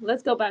 Yeah,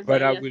 let's go back but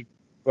then. I Yeah. was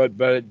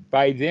but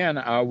by then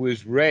I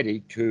was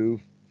ready to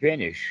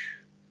finish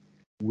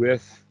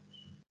with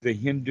the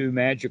Hindu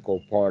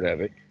magical part of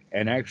it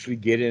and actually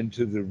get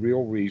into the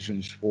real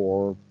reasons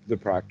for the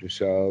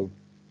practice of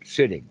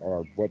sitting,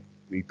 or what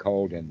we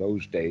called in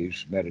those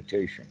days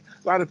meditation.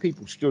 A lot of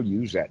people still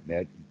use that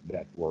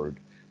word,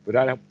 but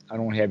I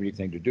don't have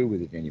anything to do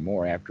with it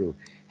anymore after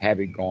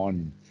having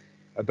gone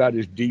about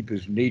as deep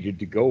as needed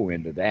to go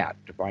into that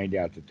to find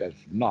out that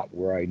that's not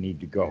where I need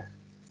to go.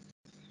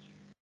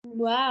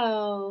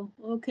 Wow.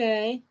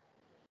 Okay.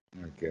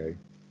 Okay.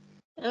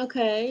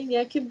 Okay.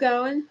 Yeah, keep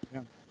going.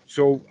 Yeah.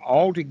 So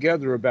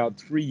altogether about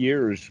 3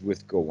 years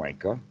with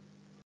Goenka,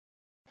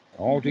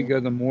 Hmm.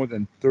 altogether more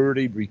than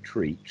 30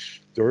 retreats,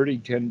 30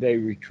 10-day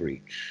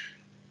retreats.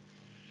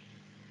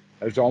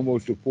 That's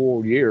almost a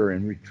full year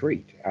in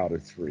retreat out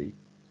of three,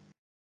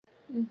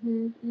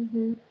 Hmm.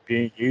 Hmm.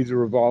 being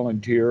either a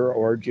volunteer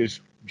or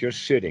just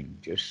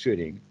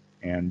sitting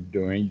and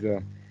doing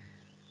the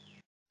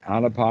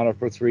Anapana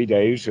for 3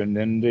 days and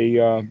then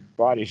the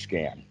body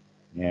scan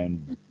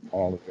and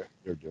all of it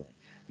they're doing.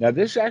 Now,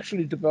 this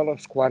actually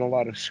develops quite a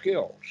lot of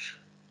skills.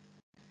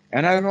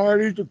 And I've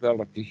already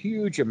developed a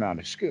huge amount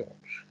of skills.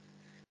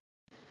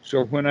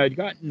 So when I'd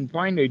gotten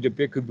finally to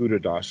Bhikkhu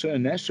Buddhadasa,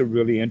 and that's a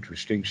really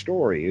interesting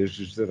story,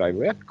 is that I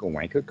left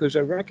Goenka because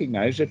I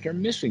recognized that they're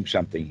missing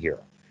something here.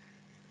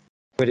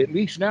 But at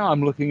least now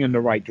I'm looking in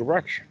the right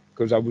direction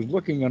because I was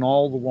looking in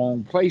all the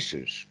wrong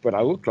places, but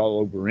I looked all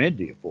over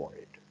India for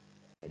it.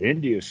 But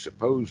India is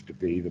supposed to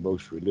be the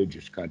most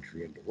religious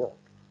country in the world.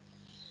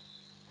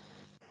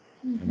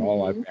 And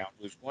all I Hmm. found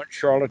was one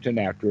charlatan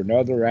after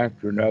another,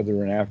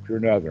 and after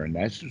another. And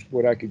that's just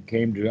what I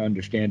came to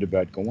understand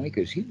about Goenka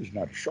is he was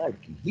not a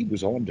charlatan. He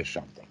was onto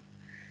something.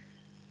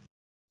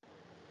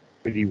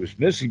 But he was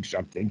missing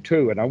something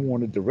too, and I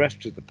wanted the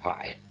rest of the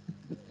pie.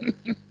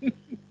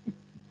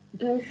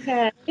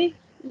 Okay.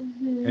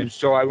 Hmm. And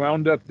so I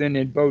wound up then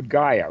in Bodh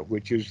Gaya,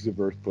 which is the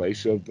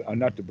birthplace of,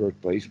 not the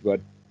birthplace, but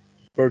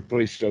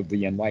birthplace of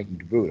the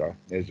enlightened Buddha,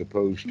 as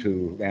opposed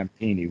to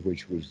Lampini,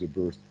 which was the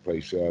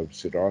birthplace of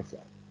Siddhartha.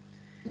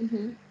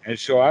 Hmm. And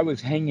so I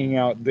was hanging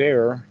out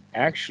there,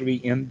 actually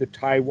in the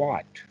Thai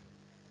Wat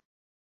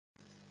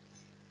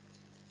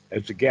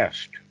as a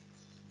guest.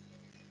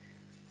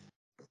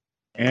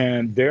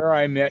 And there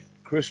I met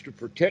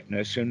Christopher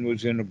Titmus and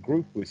was in a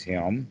group with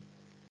him.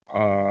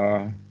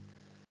 Uh,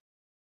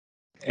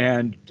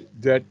 and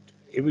that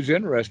it was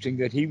interesting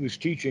that he was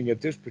teaching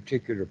at this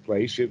particular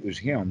place. It was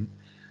him.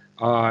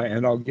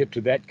 And I'll get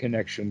to that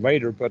connection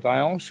later. But I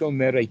also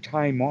met a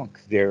Thai monk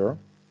there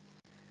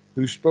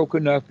who spoke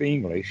enough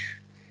English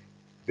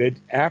that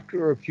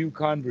after a few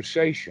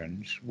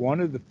conversations,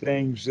 one of the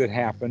things that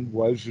happened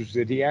was is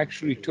that he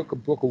actually took a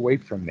book away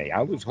from me.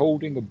 I was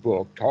holding a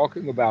book,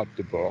 talking about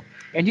the book,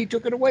 and he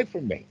took it away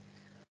from me.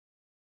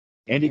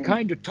 And he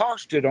kind of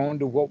tossed it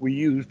onto what we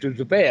used as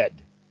a bed.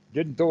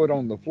 Didn't throw it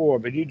on the floor,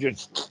 but he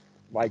just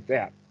like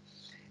that.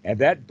 And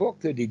that book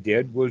that he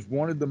did was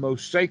one of the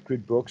most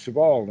sacred books of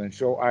all. And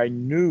so I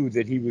knew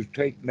that he was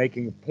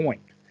making a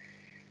point,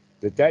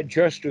 that that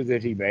gesture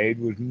that he made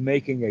was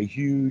making a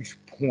huge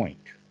point.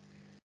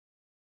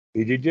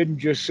 He didn't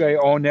just say,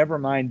 "Oh, never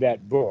mind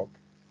that book."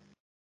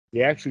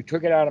 He actually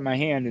took it out of my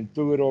hand and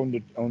threw it on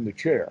the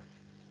chair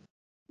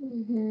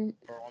Hmm.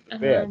 or on the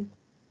bed. Um,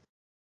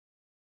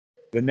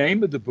 The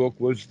name of the book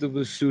was the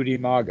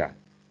Visuddhimagga.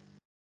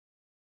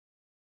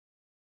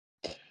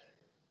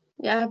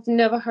 yeah, I've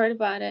never heard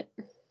about it.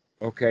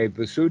 Okay,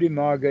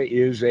 Visuddhimagga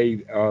is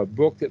a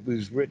book that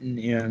was written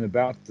in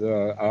about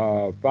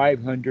the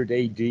 500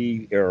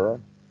 AD era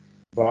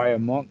by a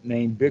monk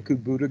named Bhikkhu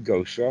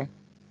Buddhaghosa.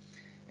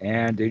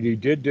 And he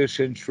did this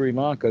in Sri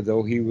Lanka,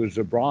 though he was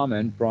a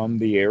Brahmin from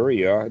the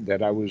area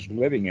that I was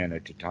living in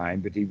at the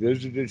time. But he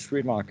visited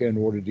Sri Lanka in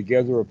order to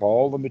gather up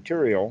all the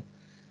material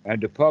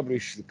and to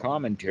publish the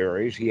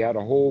commentaries. He had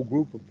a whole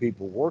group of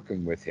people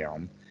working with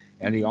him,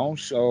 and he Mhm.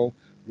 also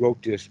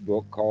wrote this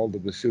book called the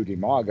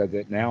Visuddhimagga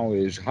that now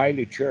is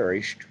highly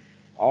cherished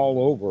all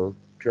over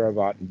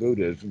Theravada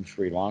Buddhism,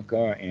 Sri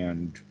Lanka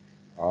and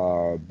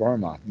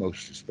Burma,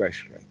 most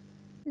especially.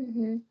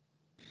 Mhm.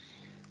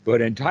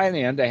 But in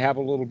Thailand, they have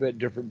a little bit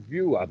different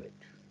view of it,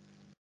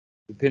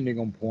 depending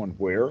upon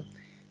where.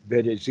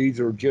 That it's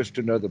either just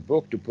another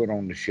book to put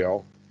on the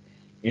shelf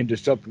into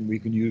something we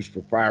can use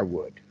for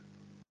firewood.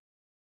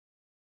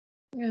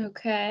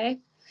 Okay.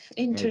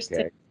 Interesting.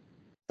 Okay.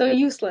 So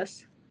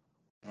useless.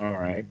 All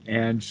right.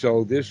 And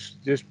so this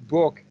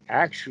book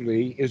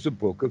actually is a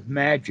book of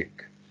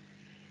magic,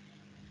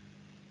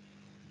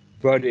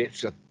 but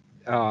it's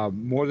a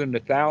more than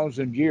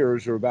 1,000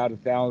 years or about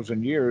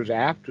 1,000 years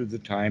after the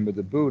time of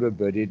the Buddha,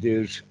 but it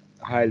is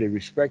highly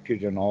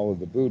respected in all of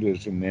the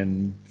Buddhism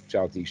in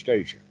Southeast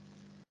Asia,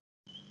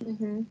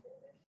 Mhm.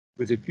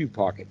 with a few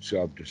pockets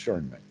of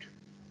discernment.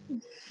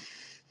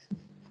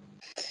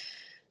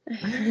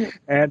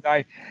 And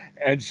I,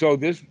 and so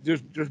there's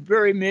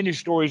very many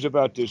stories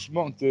about this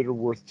monk that are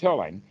worth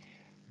telling.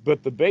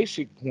 But the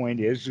basic point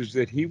is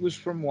that he was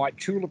from Wat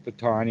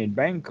Chulapatan in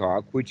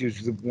Bangkok, which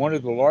is one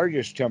of the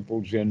largest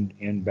temples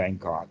in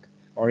Bangkok,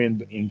 or in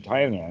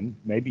Thailand,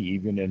 maybe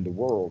even in the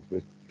world,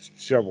 with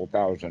several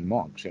thousand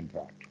monks, in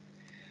fact.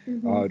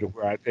 Mhm. To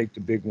where I think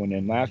the big one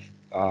in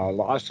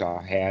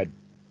Lhasa had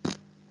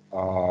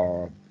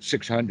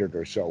 600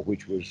 or so,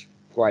 which was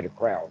quite a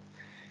crowd.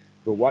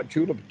 But Wat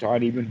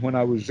Chulapatan, even when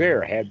I was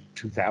there, had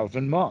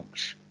 2,000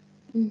 monks.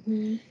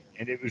 Mhm.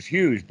 And it was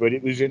huge, but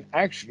it was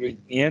actually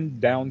in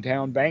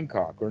downtown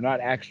Bangkok, or not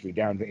actually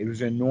downtown. It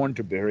was in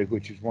Nonthaburi,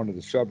 which is one of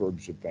the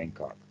suburbs of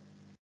Bangkok.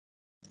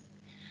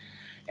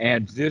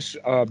 And this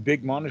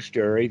big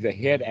monastery, the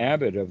head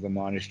abbot of the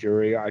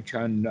monastery,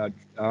 Achan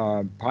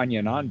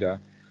Panyananda,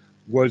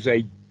 was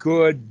a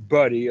good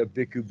buddy of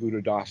Bhikkhu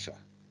Buddhadasa.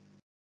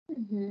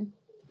 Mhm.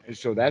 And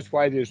so that's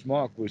why this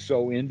monk was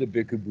so into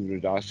Bhikkhu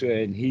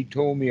Buddhadasa, and he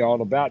told me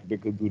all about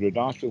Bhikkhu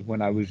Buddhadasa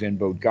when I was in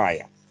Bodh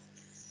Gaya.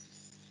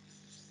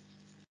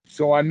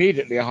 So I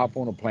immediately hop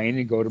on a plane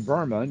and go to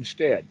Burma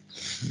instead.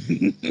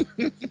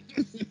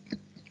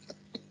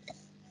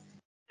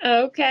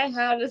 Okay,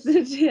 how does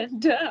it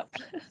end up?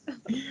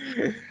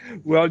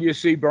 Well, you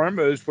see,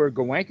 Burma is where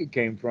Goenka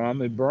came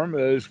from, and Burma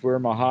is where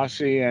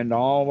Mahasi and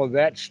all of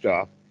that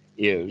stuff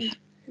is.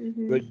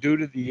 Mhm. But due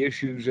to the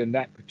issues in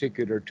that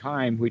particular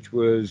time, which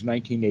was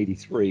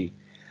 1983,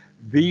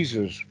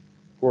 visas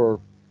were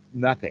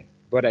nothing.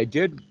 But I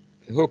did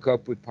hook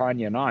up with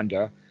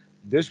Panyananda.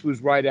 This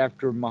was right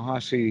after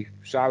Mahasi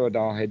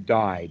Sayadaw had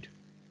died.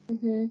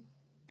 Mhm.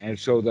 And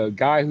so the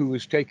guy who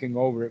was taking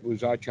over it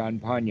was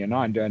Achan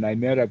Panyananda, and I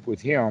met up with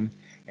him.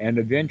 And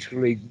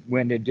eventually,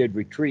 when it did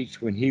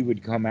retreats, when he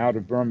would come out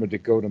of Burma to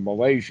go to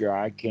Malaysia,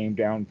 I came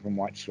down from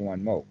Wat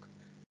Suan Mok,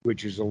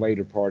 which is a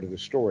later part of the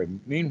story.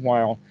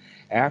 Meanwhile,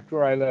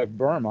 after I left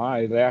Burma,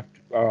 I left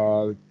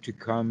to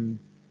come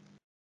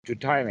to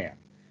Thailand.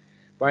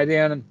 By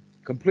then,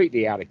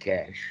 completely out of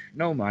cash,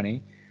 no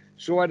money.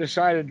 So I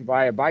decided to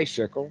buy a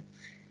bicycle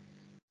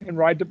and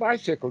ride the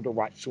bicycle to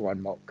Wat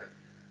Suan Mok.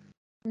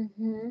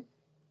 Mhm.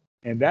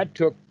 And that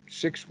took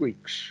 6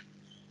 weeks.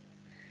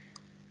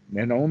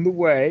 And on the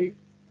way,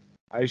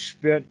 I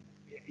spent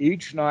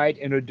each night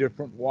in a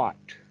different Wat.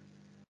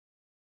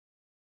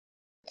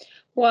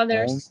 Well, On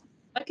there's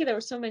lucky there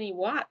were so many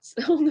watts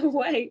on the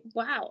way.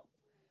 Wow.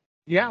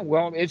 Yeah,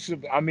 well,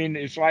 I mean,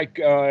 it's like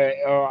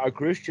a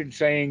Christian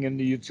saying in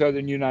the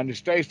southern United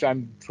States,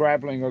 I'm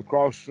traveling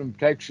across from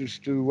Texas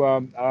to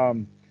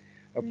Mm.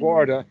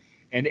 Florida,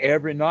 and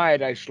every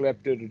night I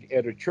slept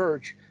at a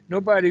church.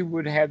 Nobody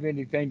would have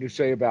anything to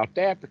say about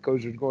that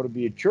because there's going to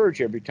be a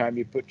church every time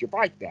you put your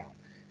bike down.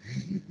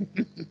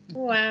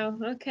 Wow.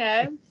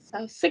 Okay.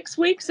 So 6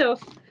 weeks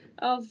of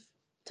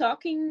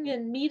talking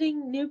and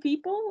meeting new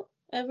people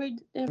every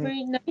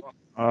night.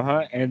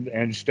 Uh-huh.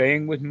 And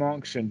staying with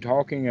monks and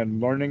talking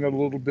and learning a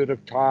little bit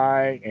of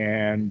Thai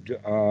and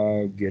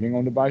getting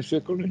on the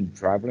bicycle and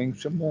traveling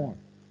some more.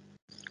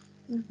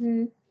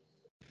 Mhm.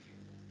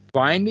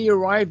 Finally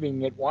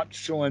arriving at Wat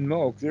Suan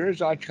Mok, there's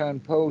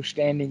Achan Po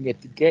standing at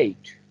the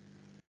gate,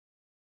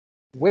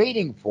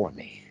 waiting for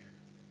me,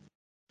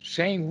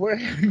 saying, "Where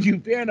have you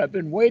been? I've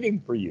been waiting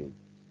for you."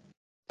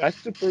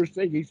 That's the first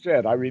thing he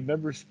said. I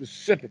remember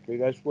specifically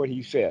that's what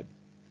he said.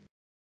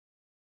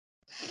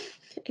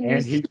 And you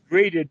And he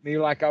greeted me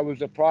like I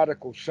was a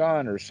prodigal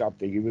son or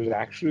something. He was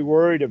actually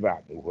worried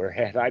about me. Where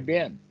had I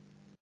been?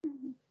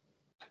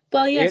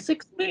 well, yeah, It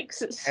 6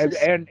 weeks. It's and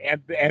just and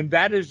and, and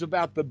that is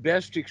about the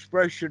best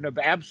expression of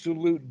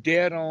absolute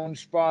dead on,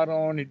 spot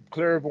on, and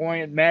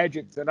clairvoyant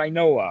magic that I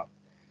know of.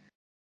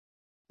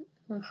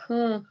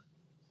 uh-huh.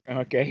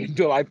 Okay,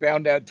 until I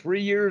found out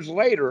 3 years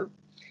later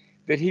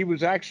that he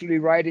was actually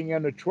riding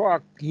in a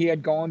truck. He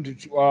had gone to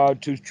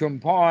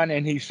Chumphon,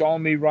 and he saw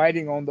me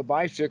riding on the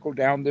bicycle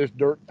down this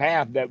dirt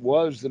path that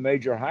was the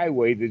major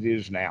highway that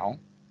is now.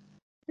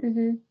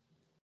 Mhm.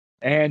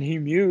 And he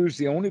mused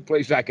the only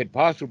place I could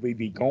possibly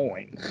be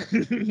going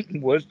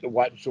was to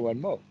watch so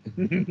and mo.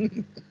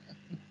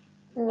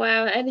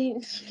 Wow, and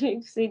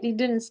he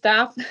didn't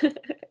stop.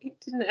 He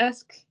didn't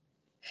ask.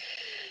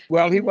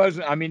 Well, he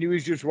wasn't. I mean, he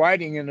was just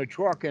riding in a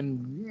truck,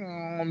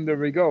 and there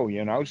we go.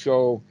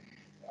 So,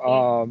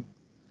 Yeah. um,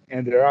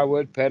 and there I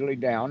was pedaling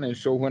down. And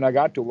so when I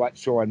got to Wat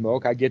Soy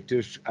Milk, I get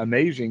this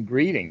amazing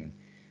greeting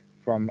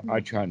from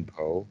Achan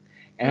Po,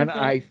 and Mm-hmm.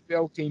 I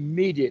felt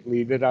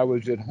immediately that I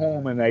was at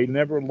home, and I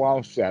never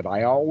lost that.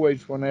 I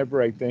always,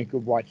 whenever I think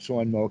of Wat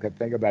Soy Milk, I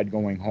think about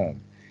going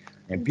home.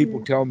 And people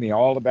Mm-hmm. tell me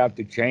all about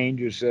the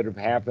changes that have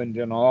happened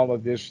and all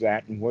of this,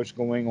 that, and what's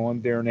going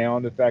on there now,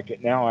 and the fact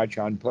that now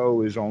Achan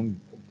Po is on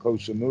Koh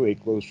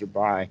Samui, closer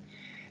by,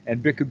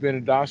 and Bhikkhu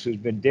Benedasa has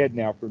been dead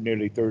now for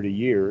nearly 30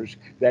 years.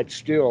 That's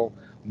still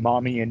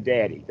mommy and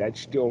daddy. That's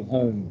still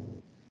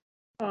home.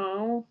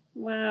 Oh,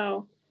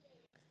 wow.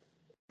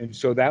 And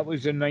so that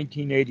was in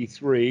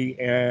 1983,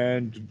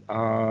 and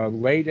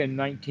late in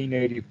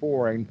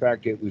 1984, in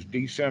fact, it was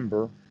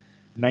December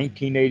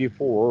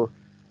 1984,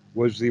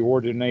 was the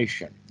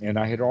ordination. And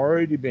I had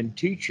already been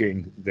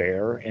teaching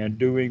there and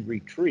doing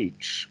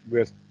retreats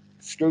with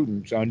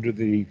students under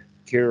the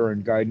care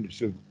and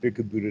guidance of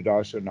Bhikkhu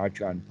Buddhadasa and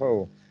Achan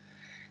Po.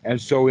 And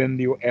so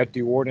at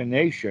the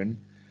ordination,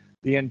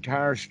 the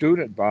entire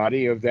student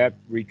body of that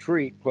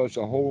retreat, plus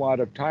a whole lot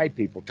of Thai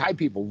people. Thai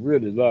people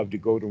really love to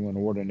go to an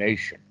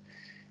ordination.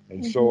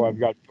 And so Mm-hmm. I've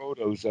got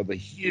photos of a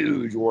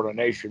huge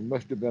ordination.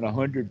 Must have been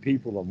 100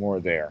 people or more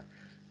there.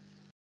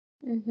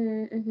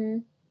 Mm-hmm. Mm-hmm.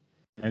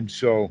 And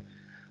so,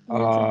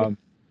 That's a big.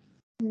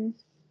 um,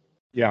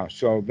 yeah,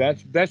 so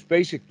that's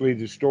basically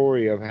the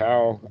story of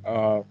how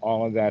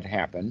all of that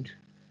happened,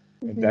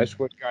 and Mm-hmm. that's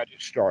what got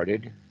it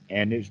started.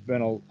 And it's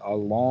been a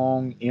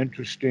long,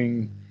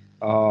 interesting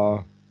uh,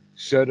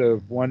 set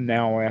of one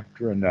now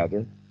after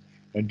another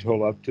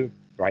until up to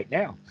right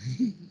now,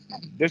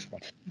 this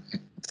one.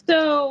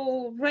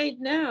 So right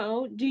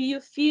now, do you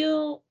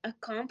feel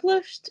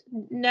accomplished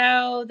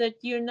now that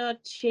you're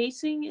not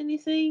chasing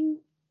anything?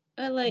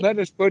 Like, Let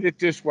us put it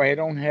this way: I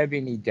don't have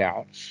any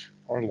doubts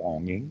or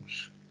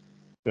longings.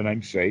 That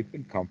I'm safe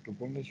and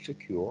comfortable and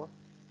secure.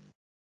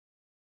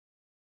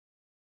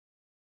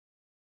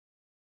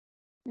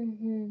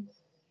 hmm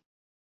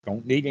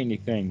Don't need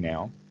anything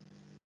now.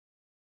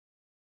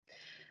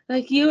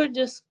 like you're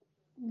just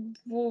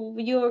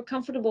you're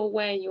comfortable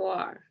where you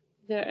are.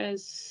 There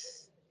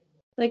is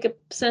like a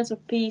sense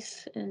of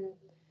peace and.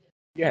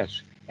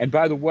 Yes. And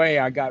by the way,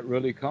 I got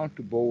really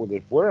comfortable with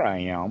it where I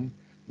am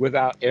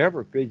without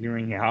ever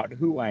figuring out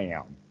who I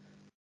am.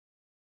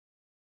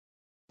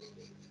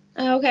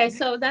 Okay,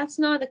 so that's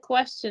not a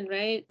question,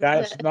 right?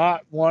 That's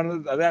not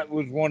that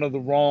was one of the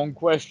wrong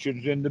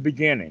questions in the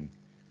beginning.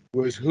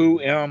 Was who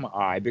am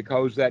I?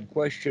 Because that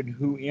question,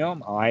 who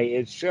am I,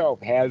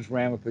 itself has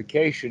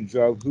ramifications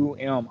of who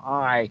am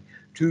I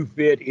to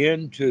fit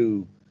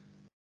into,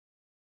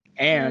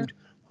 Uh, and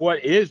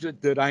what is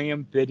it that I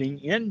am fitting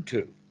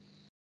into?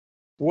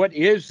 What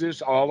is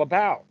this all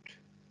about?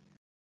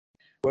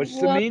 What's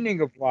the well,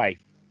 meaning of life?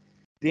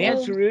 The well,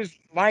 answer is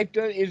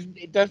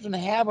it doesn't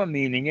have a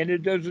meaning, and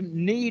it doesn't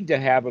need to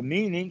have a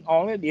meaning.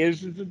 All it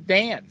is a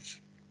dance.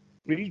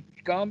 Please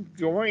come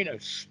join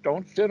us.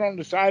 Don't sit on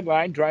the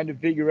sideline trying to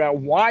figure out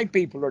why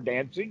people are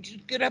dancing.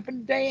 Just get up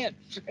and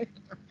dance.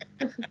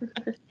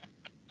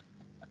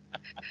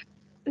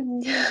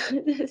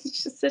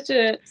 it's just such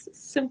a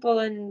simple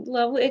and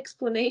lovely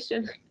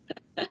explanation.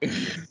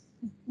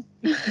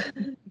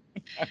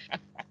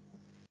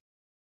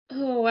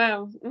 Oh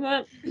wow.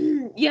 Well,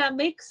 yeah,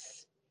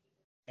 makes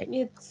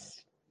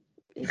it's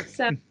it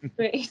sounds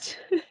great.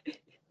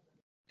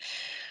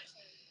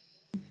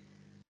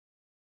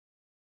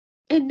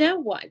 And now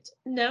what?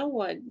 Now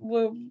what?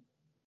 Well,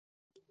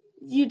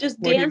 you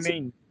just What do you dancing?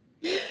 mean?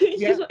 You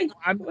Yeah, like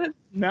I'm what?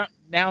 not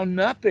now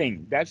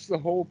nothing. That's the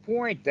whole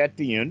point. At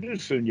the end of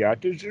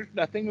Sunyatas, there's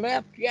nothing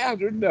left. Yeah,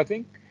 there's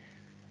nothing.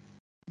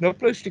 No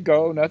place to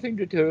go, nothing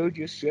to do,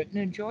 just sit and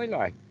enjoy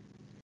life.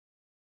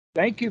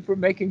 Thank you for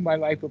making my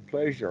life a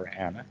pleasure,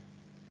 Anna.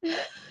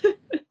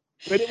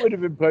 But it would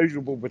have been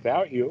pleasurable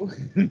without you.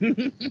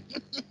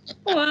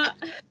 Well,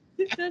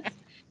 that's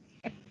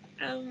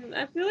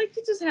I feel like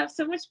you just have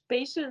so much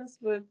patience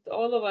with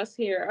all of us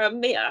here.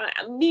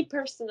 Me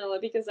personally,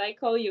 because I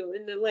call you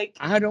and then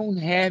like I don't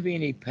have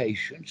any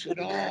patience at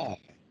all.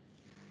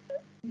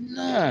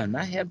 None.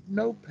 I have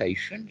no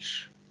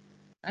patience.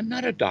 I'm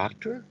not a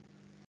doctor.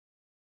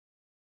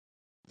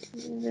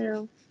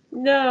 no,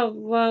 no.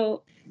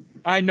 Well,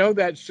 I know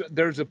that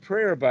there's a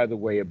prayer, by the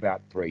way,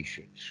 about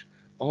patience.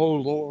 Oh,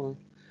 Lord,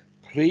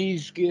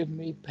 please give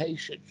me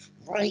patience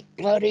right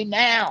bloody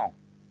now.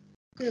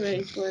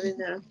 right, what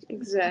enough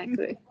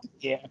exactly.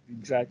 Yeah,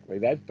 exactly.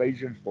 That's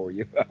patience for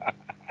you.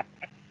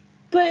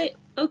 But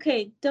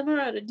okay,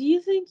 Dhammarato, do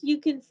you think you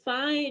can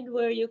find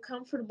where you're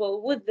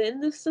comfortable within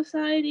the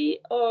society,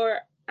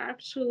 or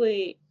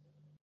actually?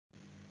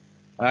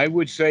 I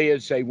would say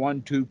it's a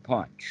 1-2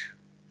 punch.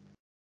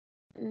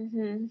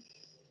 Mm-hmm.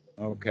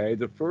 Okay.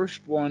 The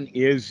first one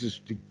is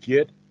to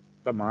get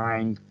the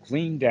mind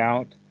cleaned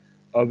out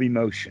of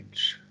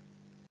emotions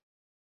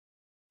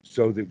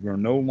so that we're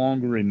no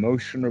longer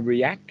emotionally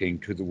reacting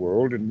to the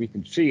world and we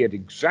can see it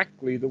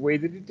exactly the way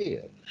that it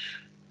is.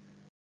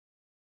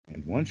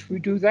 And once we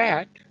do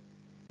that,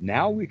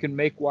 now we can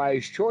make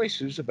wise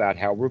choices about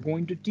how we're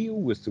going to deal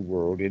with the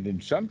world. And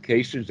in some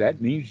cases,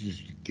 that means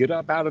is you get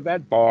up out of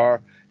that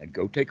bar and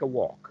go take a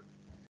walk.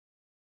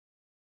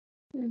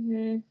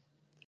 Mm-hmm.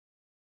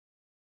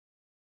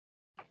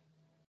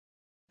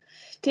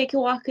 Take a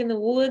walk in the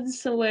woods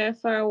somewhere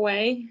far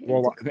away.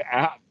 Well,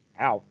 out,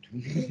 out.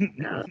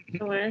 Out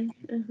somewhere.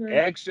 Uh-huh.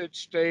 Exit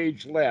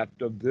stage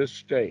left of this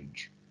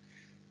stage.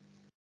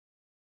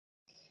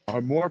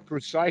 Or more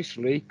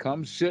precisely,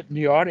 come sit in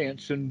the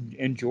audience and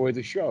enjoy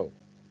the show.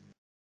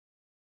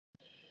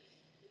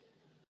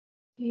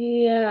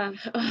 Yeah.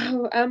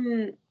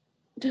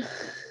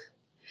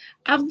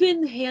 I've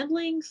been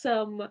handling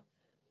some,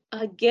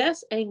 I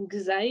guess,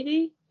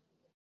 anxiety,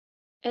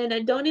 and I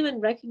don't even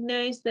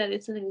recognize that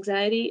it's an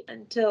anxiety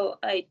until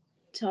I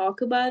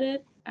talk about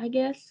it, I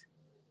guess.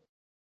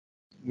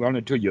 Well,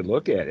 until you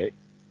look at it,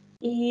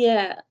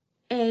 Yeah.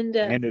 And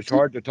and it's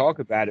hard to talk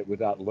about it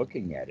without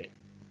looking at it.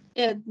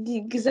 yeah,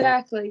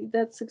 exactly.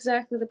 That's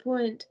exactly the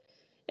point.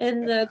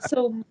 And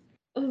so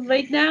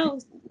right now,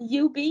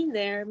 you being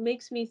there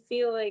makes me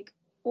feel like,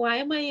 why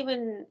am I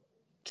even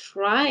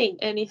trying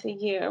anything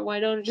here? Why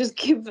don't I just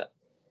give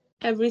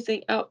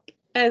everything up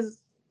as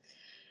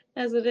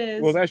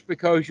it Well, is? that's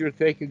because you're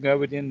thinking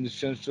of it in the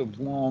sense of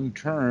long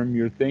term.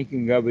 You're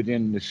thinking of it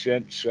in the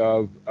sense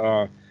of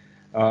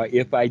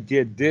if I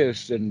did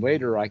this, then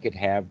later I could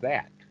have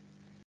that.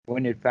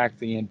 When in fact,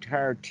 the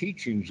entire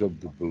teachings of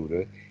the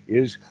Buddha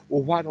is,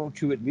 well, why don't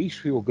you at least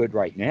feel good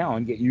right now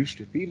and get used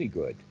to feeling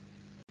good?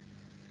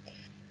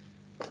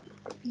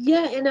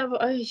 Yeah, and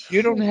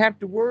You don't have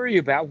to worry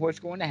about what's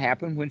going to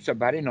happen when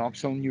somebody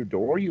knocks on your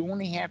door. You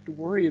only have to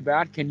worry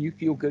about, can you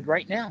feel good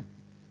right now?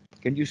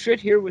 Can you sit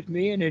here with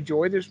me and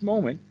enjoy this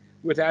moment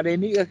without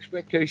any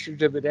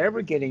expectations of it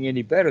ever getting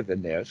any better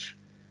than this?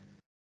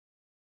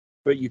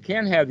 But you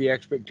can have the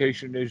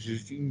expectation is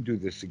you can do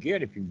this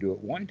again. If you can do it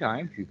one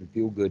time, if you can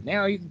feel good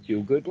now, you can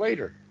feel good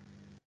later.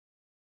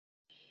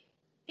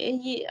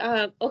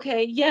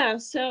 okay, yeah.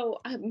 So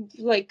I'm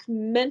like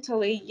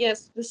mentally,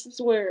 yes, this is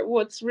where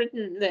what's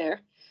written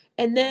there,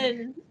 and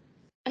then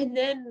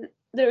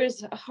there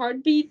is a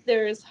heartbeat,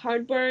 there is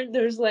heartburn,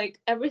 there's like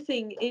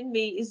everything in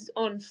me is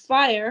on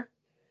fire,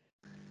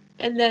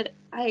 and then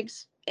I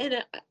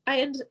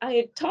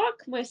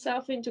talk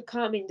myself into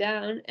calming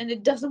down, and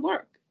it doesn't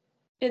work.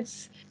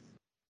 It's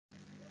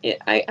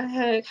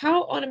I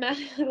how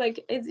automatic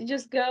like it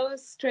just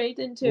goes straight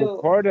Well, into.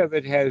 part of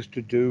it has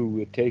to do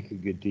with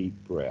taking a deep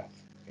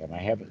breath. And I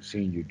haven't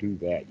seen you do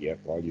that yet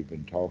while you've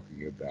been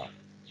talking about.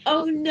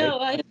 Oh So take no,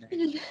 one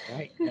now.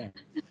 Right now.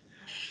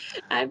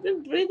 I've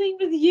been breathing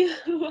with you.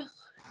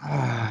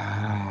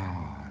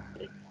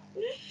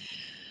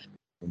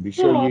 Let me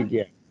show you Oh,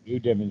 again. New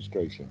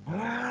demonstration.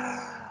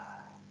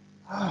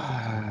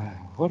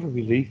 What a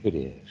relief it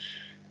is.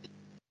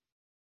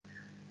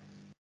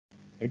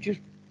 And just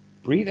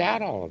breathe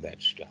out all of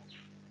that stuff.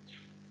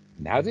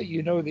 Now that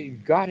you know that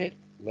you've got it,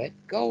 let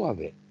go of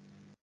it.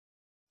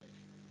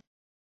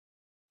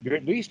 You're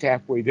at least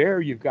halfway there.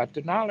 You've got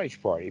the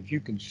knowledge part. If you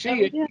can see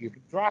oh it, yeah. you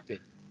can drop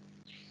it.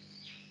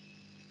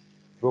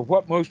 But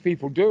what most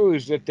people do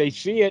is that they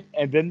see it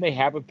and then they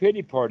have a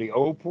pity party.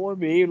 Oh, poor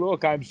me.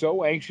 Look, I'm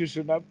so anxious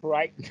and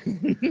upright.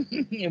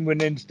 And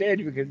when instead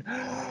you can,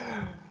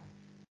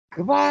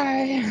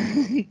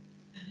 goodbye.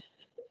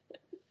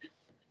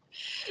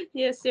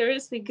 Yeah,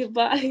 seriously,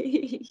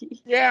 goodbye.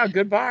 Yeah,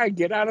 goodbye.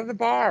 Get out of the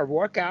bar.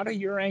 Walk out of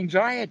your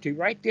anxiety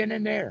right then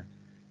and there.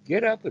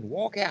 Get up and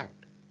walk out.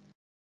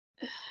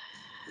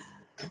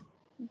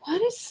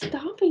 What is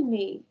stopping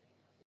me?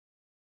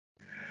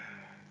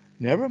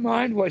 Never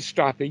mind what's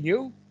stopping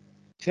you.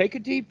 Take a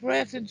deep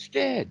breath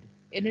instead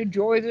and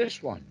enjoy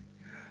this one.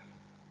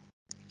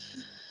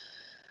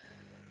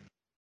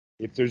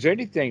 If there's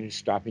anything that's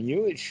stopping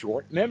you, it's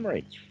short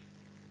memory.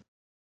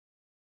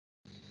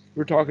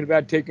 We're talking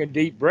about taking a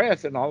deep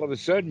breath, and all of a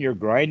sudden you're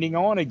grinding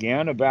on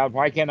again about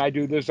why can't I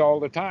do this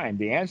all the time?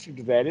 The answer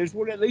to that is,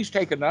 well, at least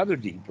take another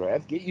deep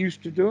breath. Get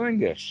used to doing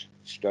this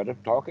instead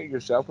of talking to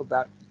yourself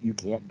about you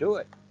can't do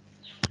it.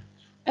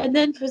 And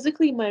then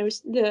physically,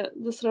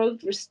 the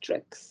throat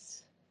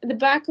restricts. The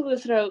back of the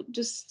throat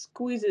just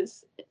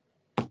squeezes.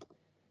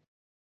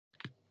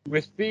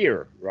 With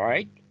fear,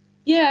 right?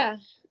 Yeah,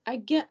 I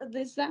get.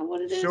 Is that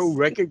what it So is?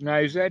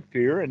 recognize that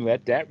fear and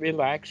let that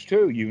relax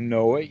too. You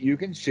know it, you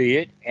can see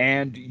it,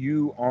 and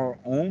you are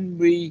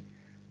only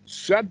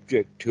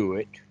subject to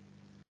it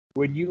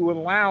when you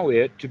allow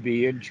it to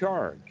be in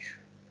charge.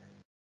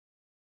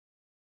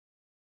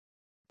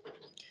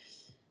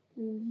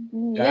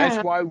 Yeah.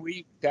 That's why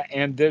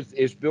and this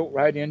is built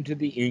right into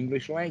the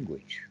English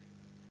language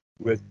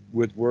with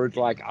words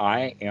like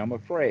I am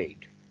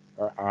afraid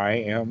or I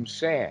am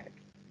sad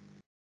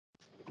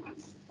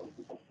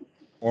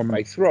or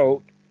my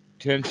throat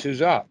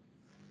tenses up.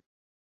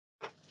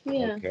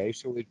 Yeah. Okay,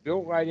 so it's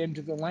built right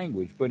into the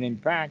language. But in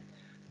fact,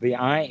 The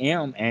I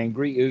am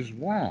angry is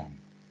wrong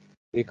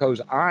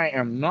because I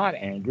am not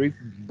angry,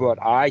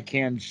 but I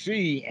can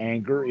see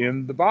anger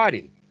in the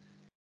body.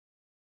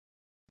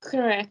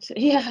 Correct.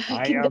 Yeah, I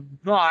I can. am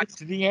not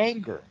the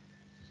anger.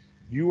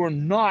 You are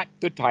not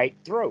the tight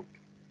throat.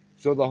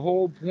 So the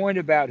whole point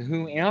about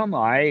who am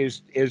I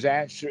is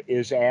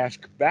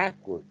asked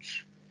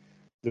backwards.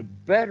 The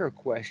better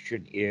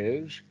question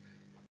is,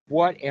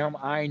 what am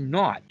I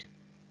not?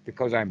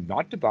 Because I'm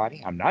not the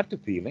body, I'm not the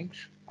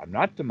feelings, I'm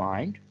not the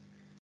mind,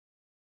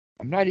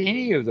 I'm not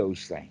any of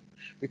those things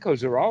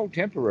because they're all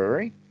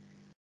temporary.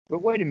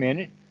 But wait a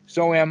minute,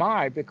 so am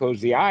I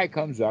because the I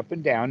comes up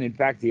and down. In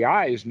fact, the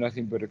I is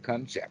nothing but a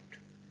concept.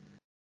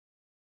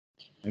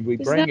 And we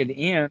Is bring that it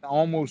in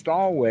almost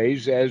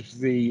always as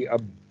the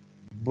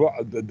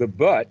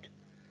butt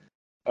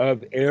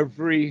of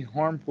every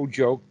harmful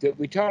joke that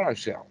we tell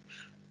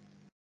ourselves.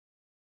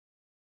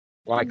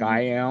 Like, mm-hmm,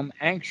 I am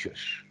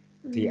anxious.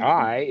 The mm-hmm,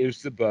 I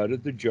is the butt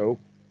of the joke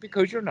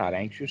because you're not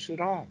anxious at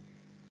all.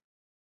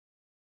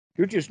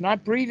 You're just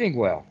not breathing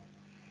well.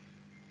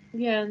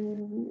 yeah,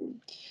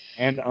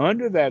 And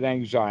under that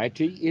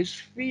anxiety is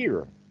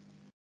fear.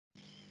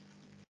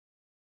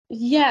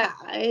 yeah.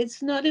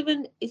 It's not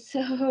even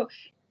so.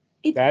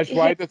 That's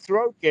why It the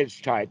throat gets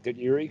tight, that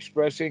you're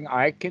expressing,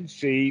 I can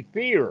see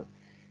fear,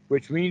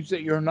 which means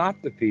that you're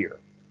not the fear.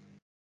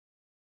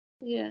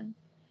 yeah,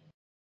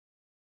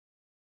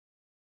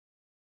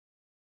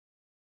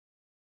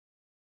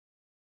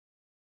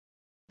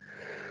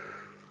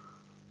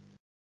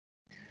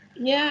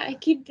 yeah. I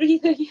keep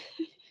breathing.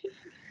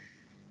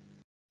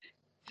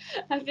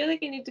 I feel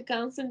like I need to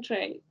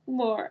concentrate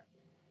more.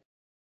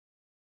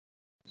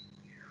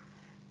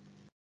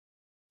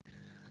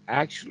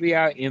 Actually,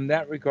 in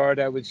that regard,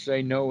 I would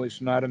say no,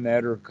 it's not a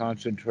matter of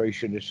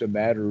concentration, it's a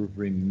matter of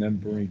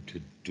remembering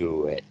to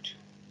do it.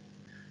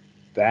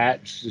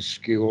 That's the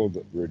skill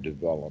that we're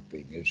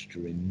developing, is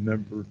to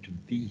remember to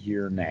be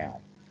here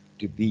now,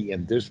 to be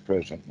in this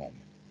present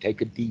moment.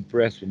 Take a deep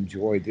breath,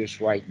 enjoy this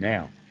right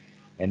now,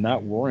 and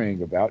not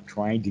worrying about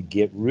trying to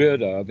get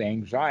rid of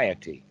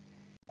anxiety.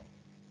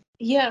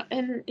 Yeah,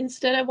 and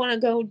instead I want to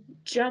go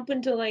jump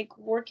into like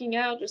working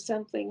out or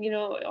something,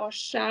 or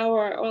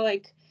shower or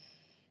like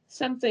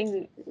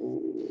something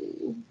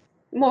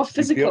more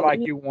You feel physical.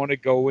 like you want to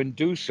go and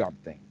do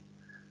something,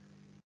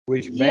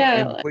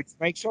 Yeah, which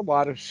makes a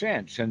lot of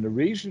sense. And the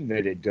reason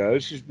that it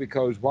does is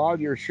because while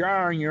you're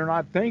showering, you're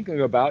not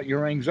thinking about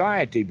your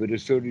anxiety, but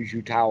as soon as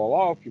you towel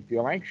off, you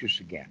feel anxious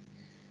again.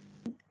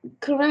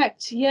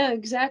 correct. Yeah,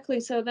 exactly.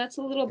 So that's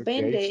a little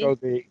Okay, band-aid. so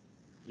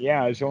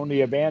yeah, it's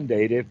only a band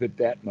aid if it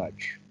that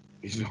much.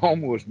 It's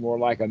almost more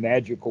like a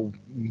magical,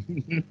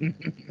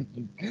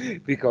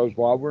 because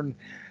while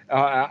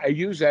I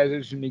use that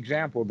as an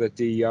example that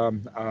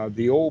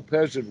the old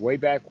peasant way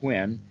back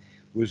when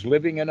was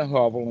living in a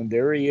hovel, and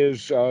there he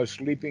is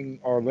sleeping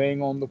or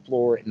laying on the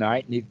floor at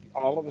night, and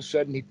all of a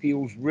sudden he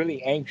feels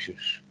really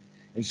anxious,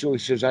 and so he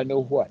says, "I know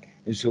what,"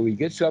 and so he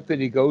gets up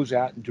and he goes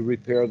out and to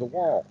repair the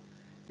wall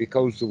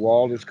because the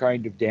wall is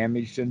kind of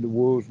damaged and the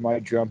wolves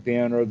might jump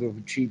in or the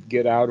sheep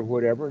get out or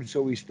whatever. And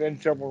so he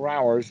spends several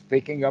hours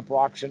picking up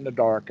rocks in the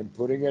dark and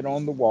putting it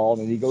on the wall.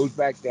 And he goes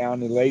back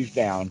down and lays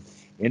down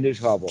in his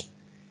hovel.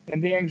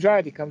 And the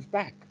anxiety comes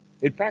back.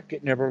 In fact,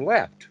 it never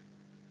left.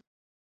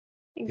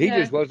 He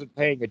just Exactly. wasn't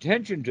paying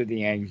attention to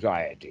the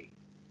anxiety.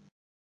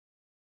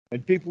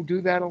 And people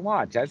do that a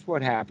lot. That's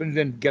what happens.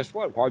 And guess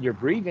what? While you're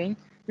breathing,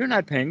 you're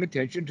not paying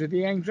attention to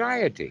the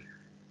anxiety.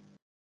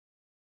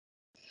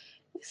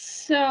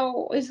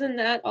 So isn't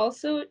that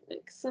also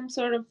like some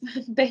sort of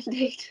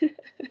band-aid?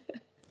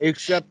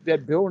 Except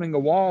that building a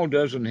wall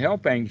doesn't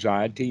help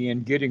anxiety,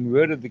 and getting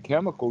rid of the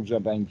chemicals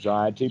of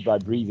anxiety by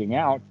breathing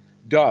out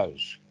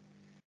does.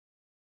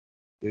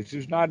 This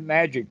is not a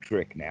magic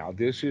trick now.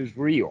 This is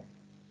real.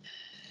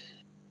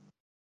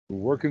 We're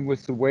working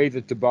with the way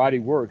that the body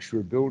works.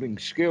 We're building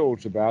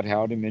skills about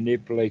how to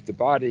manipulate the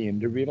body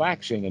into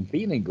relaxing and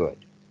feeling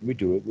good. We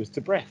do it with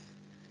the breath.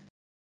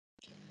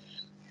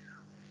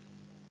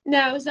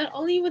 Now, is that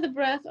only with the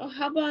breath, or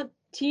how about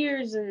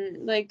tears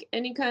and like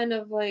any kind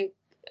of like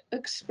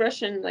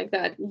expression like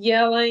that?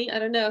 Yelling, I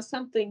don't know,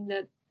 something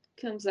that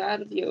comes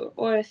out of you,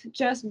 or if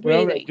just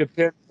Well, breathing.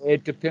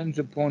 it depends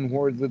upon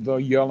whether the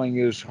yelling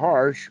is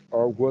harsh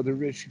or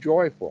whether it's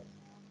joyful.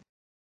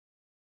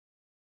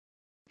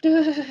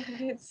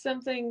 It's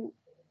something.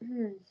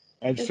 Hmm,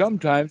 And it's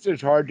sometimes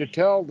it's hard to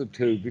tell the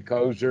two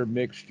because they're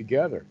mixed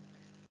together.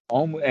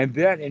 And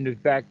that, and in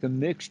fact, the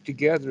mixed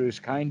together is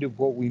kind of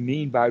what we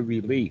mean by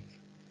relief.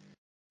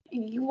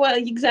 well,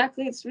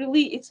 exactly.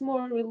 It's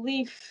more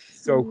relief.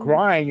 So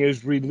crying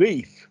is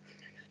relief,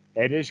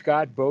 and it's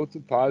got both the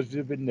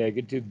positive and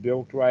negative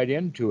built right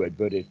into it,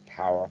 but it's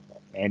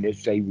powerful and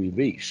it's a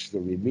release. The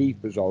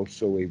relief is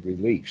also a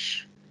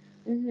release,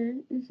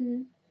 Mhm,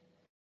 mhm.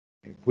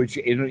 which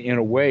in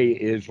a way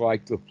is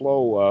like the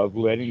flow of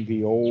letting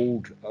the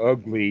old,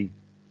 ugly,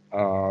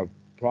 uh,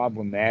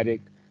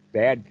 problematic,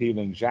 bad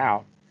feelings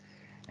out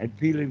and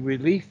feeling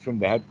relief from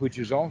that, which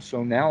is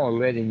also now a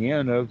letting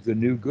in of the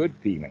new good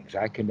feelings.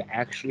 I can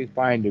actually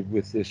find it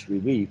with this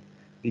relief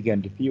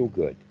begin to feel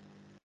good.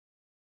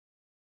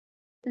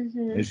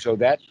 Mm-hmm. And so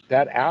that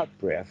out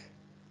breath,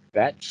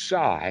 that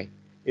sigh,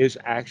 is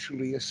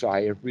actually a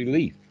sigh of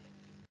relief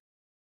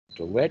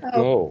to let Oh,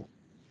 go.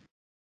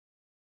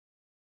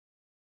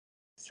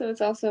 so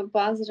it's also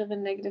positive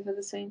and negative at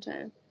the same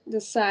time.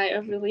 The sigh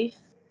of relief.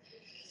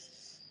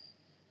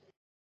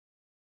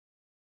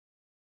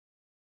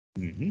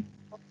 Hmm.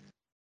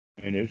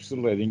 And it's the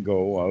letting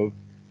go of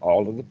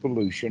all of the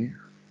pollution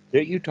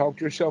that you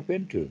talked yourself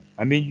into.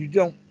 I mean, you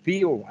don't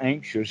feel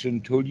anxious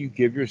until you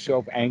give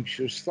yourself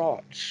anxious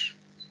thoughts.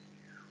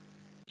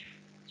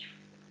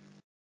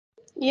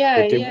 Yeah,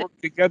 But they yeah. work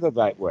together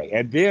that way.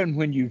 And then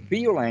when you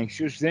feel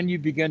anxious, then you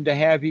begin to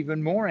have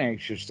even more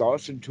anxious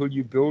thoughts until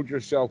you build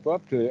yourself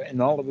up to it.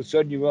 And all of a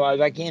sudden you realize,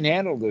 I can't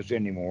handle this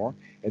anymore.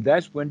 And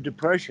that's when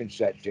depression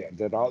sets in.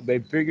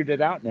 They've figured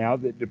it out now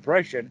that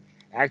depression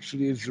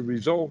actually is the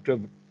result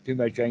of too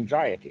much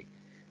anxiety.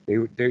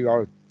 They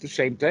are the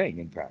same thing,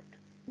 in fact.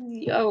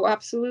 Oh,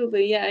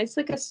 absolutely. Yeah, it's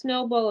like a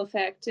snowball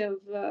effect of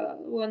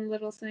one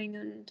little thing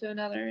into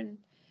another, and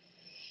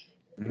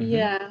Hmm.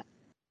 yeah.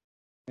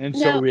 And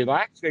so Now,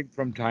 relaxing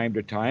from time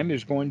to time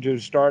is going to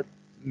start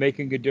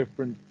making a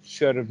different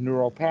set of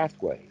neural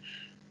pathways.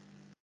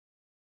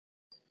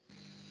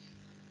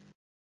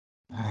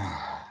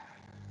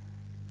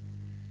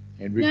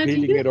 And now, do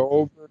repeating you? it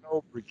over and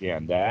over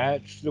again.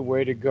 That's the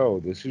way to go.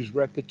 This is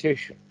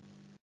repetition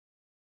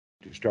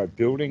to start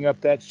building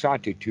up that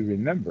sati to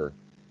remember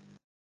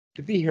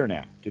to be here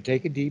now, to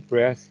take a deep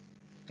breath,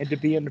 and to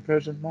be in the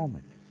present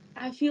moment.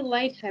 I feel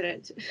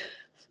lightheaded.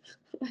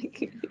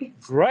 Like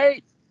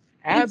Great.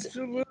 it's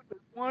Absolutely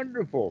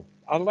wonderful.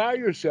 Allow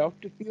yourself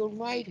to feel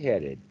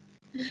lightheaded.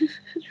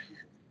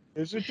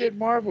 Isn't it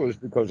marvelous?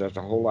 Because that's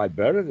a whole lot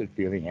better than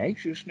feeling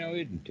anxious now,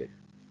 isn't it?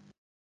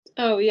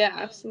 oh yeah,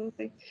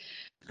 absolutely.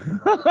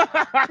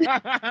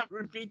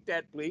 Repeat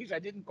that, please. I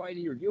didn't quite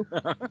hear you.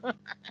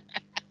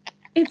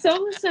 It's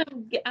almost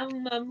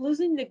I'm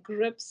losing the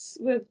grips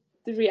with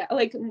the real.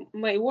 Like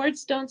my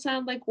words don't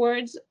sound like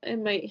words,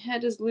 and my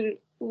head is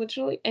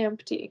literally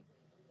empty.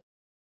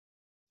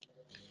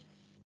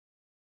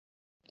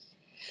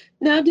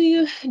 Now, do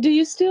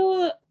you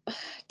still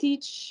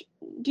teach?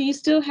 Do you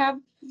still have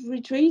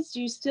retreats?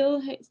 Do you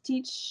still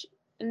teach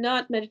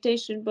not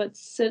meditation but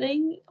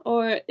sitting,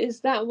 or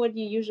is that what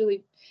you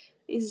usually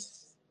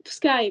is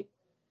Skype?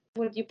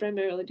 What you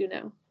primarily do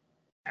now?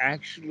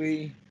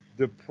 Actually,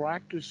 the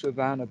practice of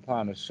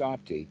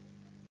anapanasati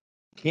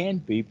can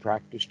be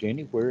practiced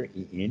anywhere,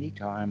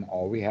 anytime.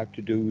 All we have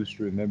to do is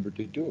to remember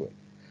to do it.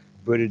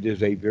 But it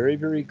is a very,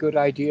 very good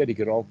idea to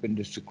get off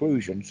into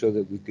seclusion so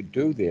that we could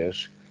do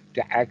this,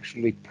 to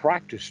actually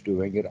practice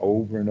doing it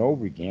over and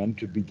over again,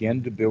 to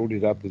begin to build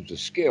it up as a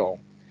skill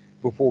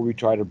before we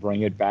try to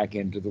bring it back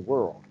into the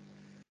world.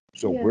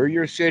 So, Yeah. where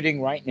you're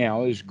sitting right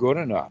now is good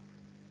enough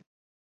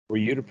for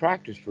you to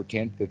practice for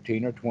 10,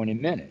 15, or 20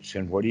 minutes.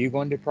 And what are you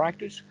going to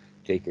practice?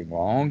 Taking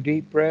long,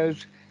 deep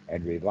breaths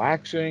and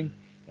relaxing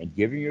and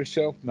giving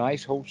yourself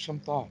nice, wholesome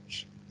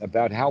thoughts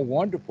about how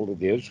wonderful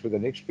it is for the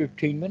next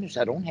 15 minutes.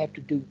 I don't have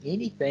to do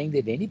anything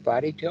that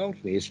anybody tells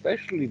me,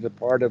 especially the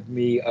part of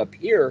me up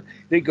here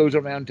that goes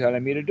around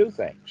telling me to do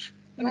things.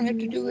 I don't have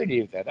to Hmm. do any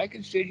of that. I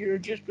can sit here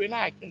and just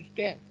relax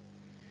instead.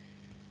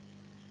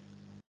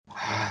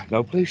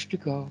 No place to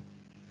go,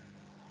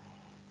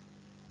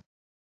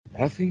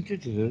 nothing to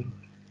do,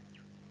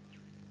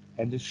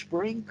 and the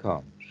spring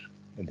comes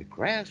and the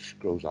grass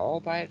grows all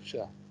by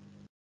itself.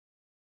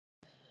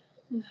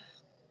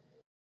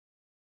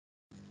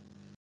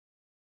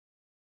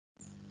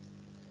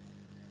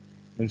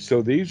 And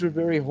so these are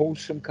very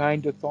wholesome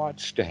kind of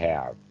thoughts to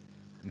have.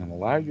 And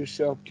allow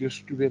yourself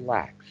just to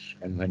relax.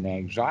 And when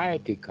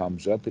anxiety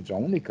comes up, it's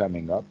only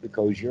coming up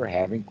because you're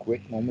having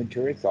quick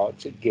momentary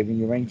thoughts that giving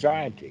you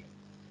anxiety.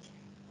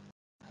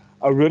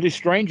 A really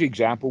strange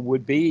example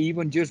would be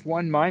even just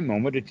one mind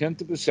moment, a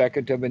tenth of a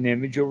second of an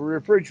image of a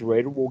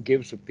refrigerator will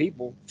give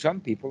some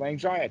people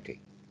anxiety.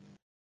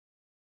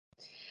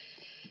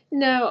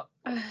 Now,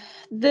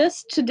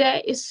 this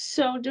today is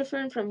so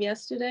different from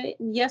yesterday.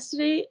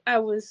 Yesterday, I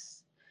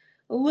was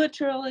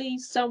literally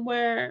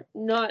somewhere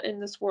not in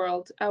this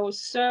world. I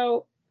was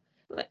so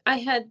like I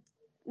had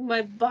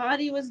my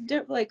body was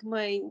like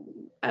my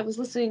I was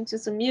listening to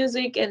some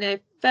music and I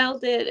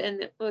felt it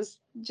and it was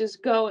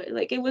just going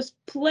like it was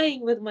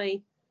playing with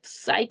my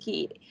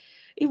psyche.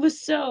 It was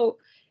so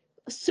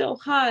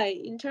high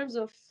in terms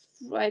of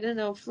I don't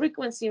know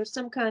frequency or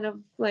some kind of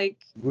like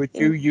Would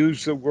you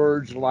use the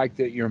words like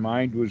that your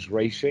mind was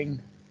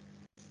racing?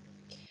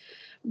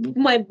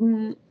 my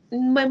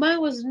my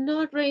mind was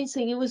not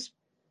racing. It was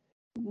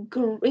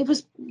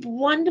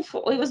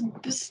wonderful. It was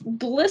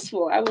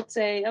blissful. I would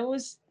say. I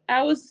was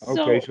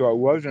Okay, so so I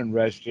wasn't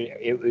resting.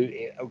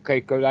 Okay,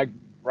 because I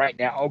right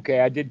now. Okay,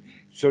 I did.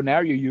 So now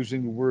you're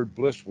using the word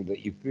blissful,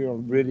 that you feel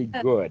really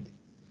good.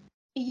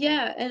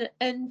 yeah,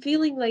 and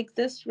feeling like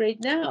this right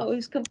now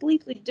is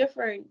completely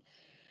different.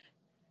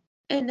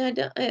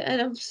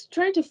 and I was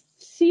trying to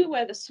see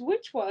where the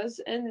switch was,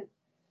 and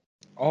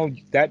Oh,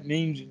 that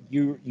means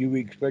you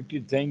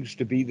expected things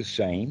to be the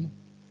same.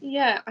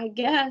 yeah, I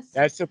guess.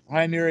 That's the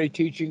primary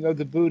teaching of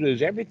the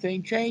Buddhas.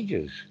 Everything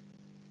changes.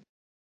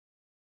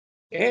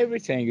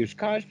 Everything is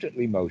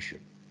constantly motion.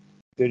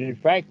 That in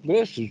fact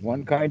bliss is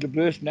one kind of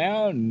bliss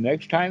now, and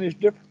next time is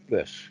different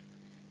bliss.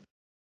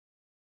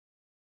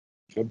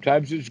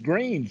 Sometimes it's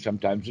green,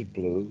 sometimes it's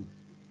blue.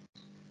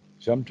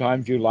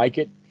 Sometimes you like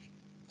it,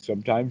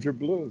 sometimes you're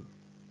blue.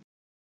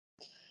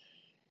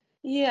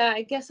 Yeah,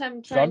 I guess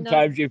I'm trying not.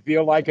 Sometimes you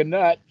feel like a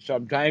nut,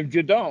 sometimes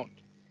you don't.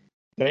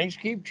 Things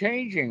keep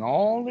changing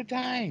all the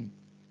time.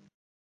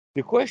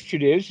 The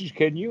question is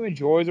can you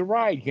enjoy the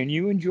ride? Can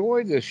you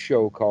enjoy this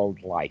show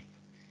called life?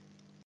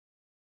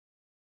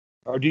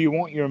 Or do you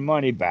want your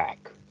money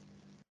back?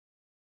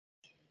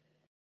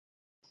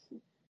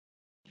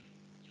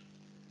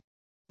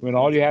 When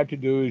all you have to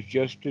do is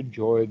just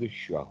enjoy the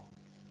show.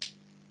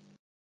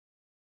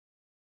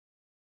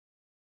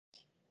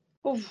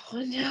 Oh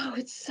no,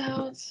 it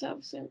sounds so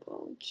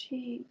simple.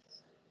 Jeez.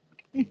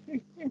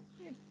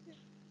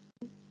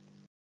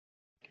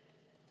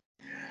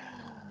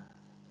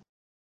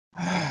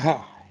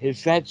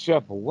 It's that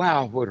simple.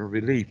 Wow, what a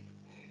relief.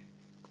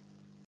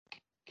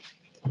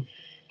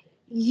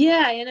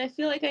 Yeah, and I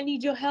feel like I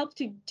need your help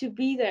to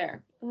be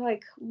there.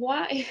 Like,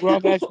 why? Well,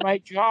 that's my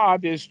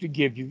job is to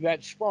give you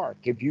that spark.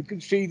 If you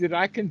can see that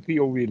I can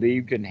feel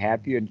relieved and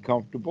happy and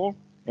comfortable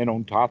and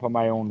on top of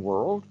my own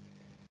world,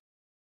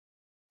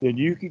 then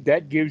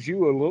that gives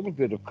you a little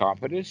bit of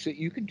confidence that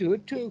you can do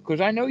it too.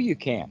 Because I know you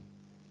can.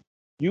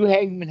 You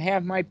even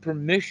have my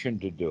permission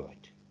to do it.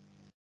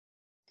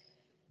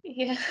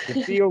 Yeah.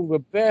 To feel the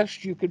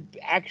best you could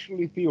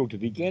actually feel, to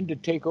begin to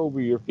take over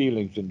your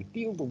feelings and to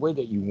feel the way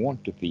that you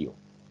want to feel,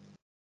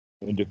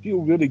 and to feel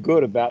really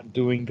good about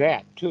doing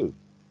that too.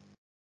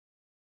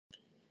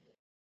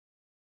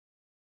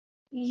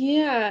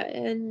 Yeah,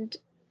 and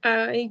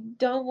I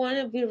don't want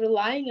to be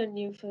relying on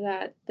you for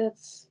that.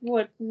 That's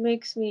what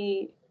makes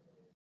me.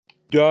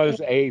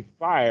 Does a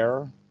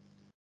fire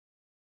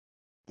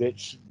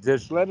that's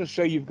let us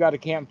say you've got a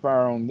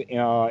campfire on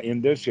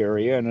in this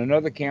area and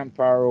another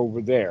campfire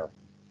over there.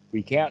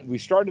 We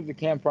started the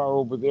campfire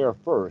over there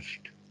first,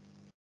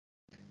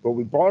 but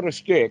we brought a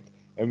stick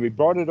and we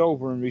brought it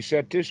over and we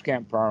set this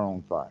campfire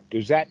on fire.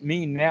 Does that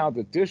mean now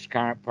that this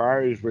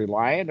campfire is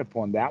reliant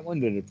upon that one,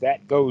 that if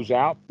that goes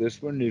out,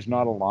 this one is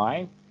not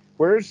alive?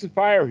 Where's the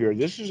fire here?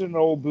 This is an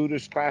old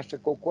Buddhist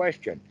classical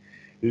question.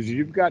 Is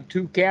you've got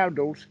two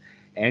candles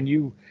and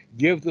you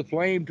give the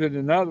flame to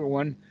another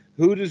one,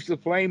 who does the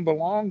flame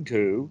belong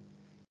to?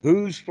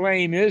 Whose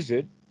flame is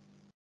it?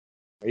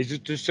 Is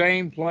it the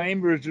same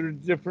flame or is it a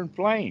different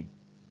flame?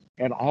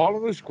 And all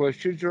of those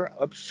questions are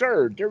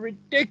absurd. They're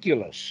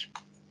ridiculous.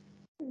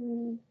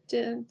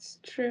 That's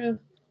true.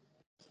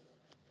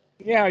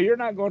 Yeah, you're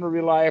not going to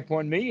rely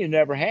upon me. You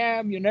never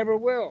have. You never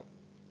will.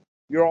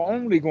 You're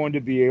only going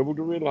to be able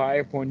to rely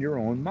upon your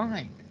own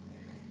mind.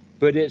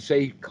 But it's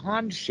a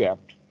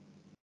concept,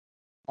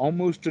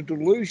 almost a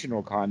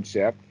delusional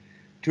concept,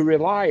 to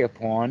rely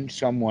upon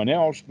someone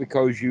else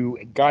because you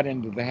got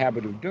into the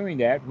habit of doing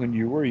that when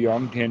you were a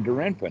young, tender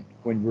infant.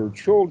 When we're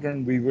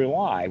children, we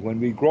rely.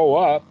 When we grow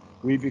up,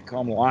 we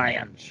become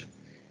lions.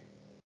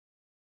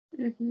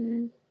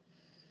 Hmm.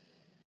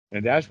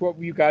 And that's what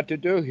we've got to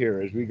do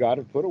here is we got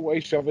to put away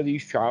some of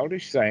these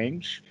childish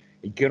things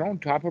and get on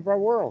top of our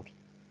world.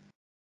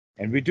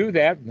 And we do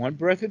that one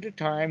breath at a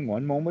time,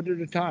 one moment at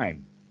a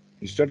time.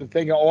 Instead of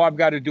thinking, oh, I've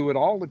got to do it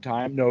all the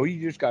time. No,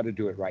 you just got to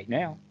do it right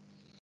now.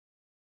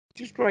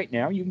 Just right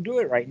now. You can do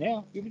it right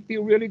now. You can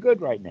feel really good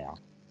right now.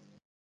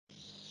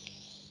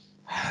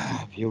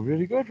 Feel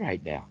really good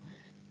right now.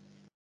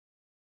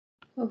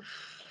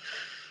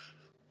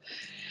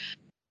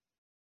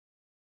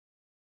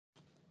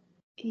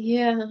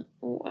 Yeah.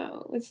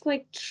 Wow. It's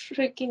like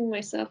tricking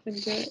myself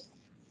into it.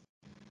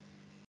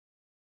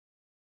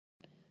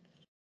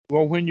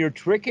 Well, when you're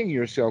tricking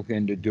yourself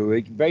into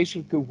doing,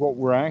 basically what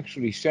we're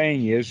actually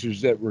saying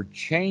is that we're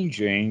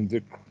changing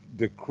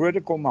the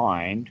critical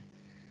mind,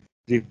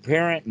 the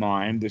parent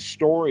mind, the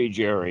storage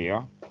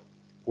area,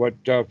 what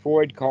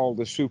Freud called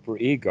the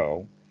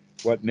superego,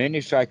 what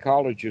many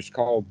psychologists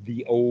call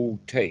the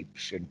old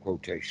tapes, in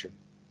quotation,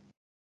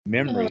 Oh.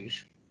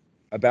 memories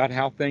about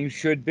how things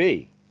should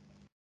be.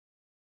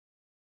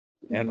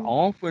 And Mm.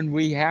 often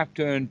we have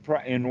to,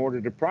 in order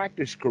to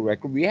practice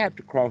correctly, we have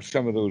to cross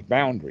some of those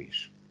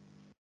boundaries.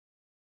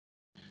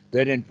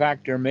 That in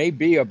fact, there may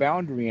be a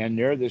boundary in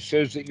there that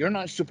says that you're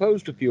not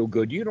supposed to feel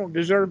good. You don't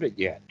deserve it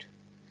yet.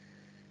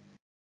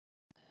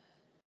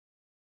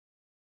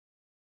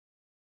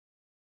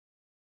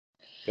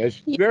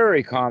 That's Yeah.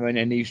 very common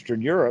in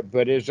Eastern Europe,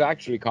 but it's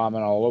actually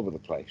common all over the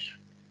place.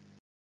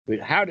 But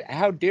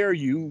how dare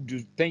you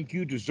think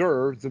you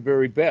deserve the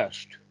very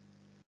best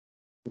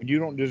when you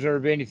don't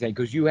deserve anything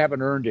because you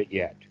haven't earned it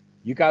yet?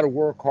 You got to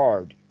work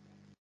hard.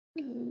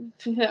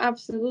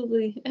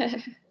 Absolutely.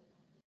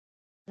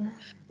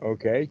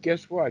 Okay,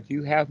 guess what?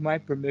 You have my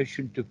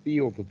permission to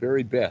feel the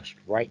very best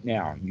right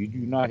now. You do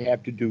not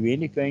have to do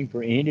anything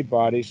for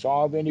anybody,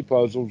 solve any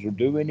puzzles, or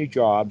do any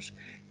jobs.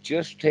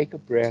 Just take a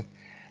breath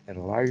and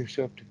allow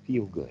yourself to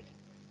feel good.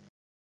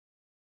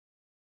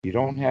 You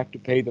don't have to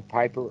pay the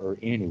piper or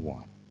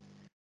anyone.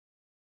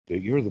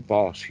 That you're the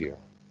boss here.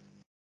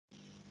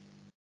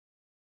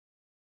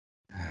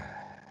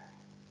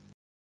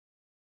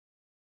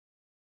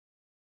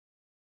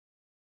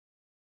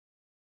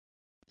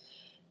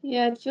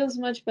 Yeah, it feels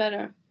much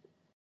better.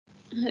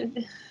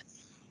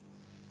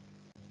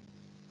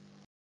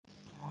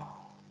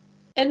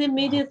 And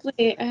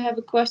immediately I have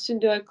a question.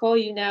 Do I call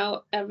you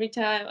now every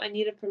time I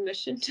need a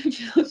permission to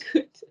feel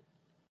good?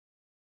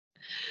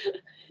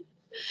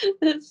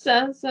 That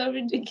sounds so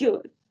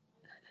ridiculous.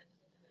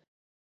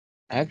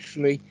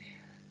 Actually,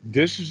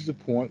 this is the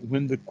point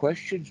when the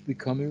questions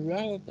become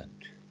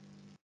irrelevant.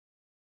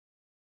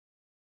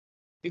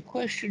 The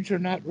questions are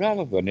not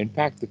relevant. In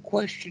fact, the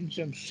questions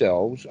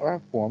themselves are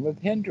a form of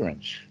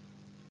hindrance.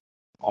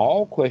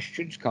 All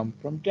questions come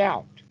from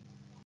doubt.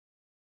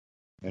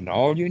 And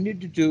all you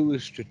need to do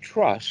is to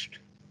trust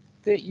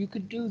that you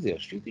could do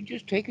this. You could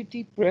just take a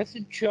deep breath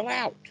and chill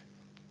out.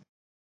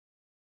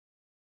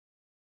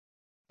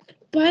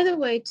 By the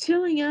way,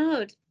 chilling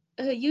out.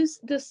 Use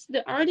this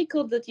the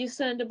article that you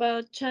sent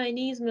about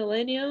Chinese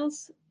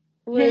millennials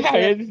with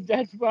Yeah,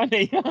 that's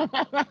funny.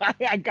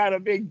 I got a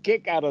big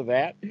kick out of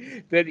that.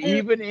 That uh,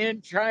 even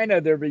in China,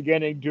 they're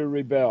beginning to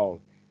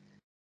rebel.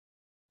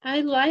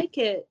 I like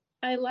it.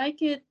 I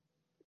like it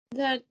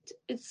that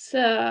it's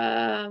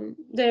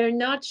they're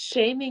not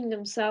shaming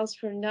themselves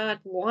for not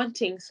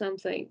wanting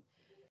something.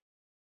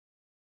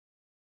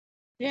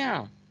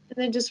 Yeah. And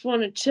they just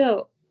want to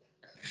chill.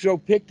 So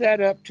pick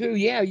that up too.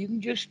 Yeah, you can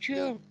just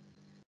chill.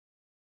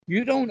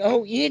 You don't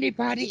owe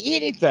anybody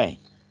anything.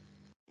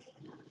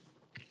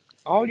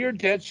 All your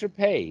debts are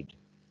paid.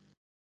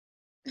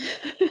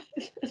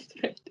 That's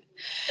right.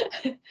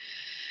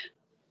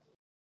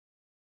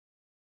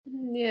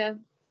 Yeah.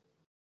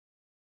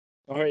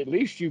 Or at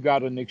least you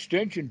got an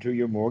extension to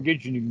your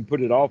mortgage and you can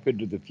put it off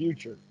into the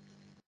future.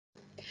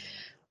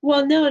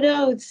 Well, no,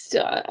 no. It's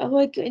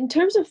like in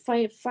terms of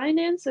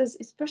finances,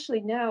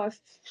 especially now.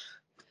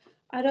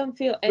 I don't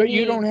feel But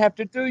you any. don't have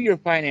to do your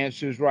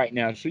finances right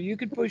now. So you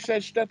can push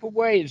that stuff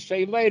away and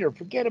say later,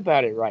 forget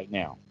about it right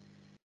now.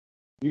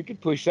 You can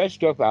push that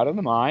stuff out of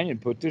the mind and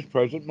put this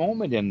present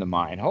moment in the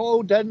mind.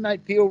 Oh, doesn't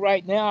that feel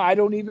right now? I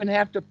don't even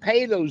have to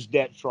pay those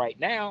debts right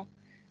now.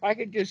 I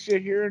can just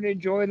sit here and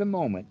enjoy the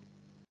moment.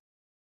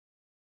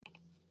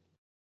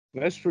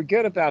 Let's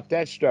forget about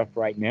that stuff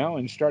right now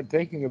and start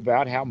thinking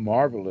about how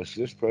marvelous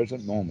this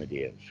present moment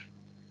is.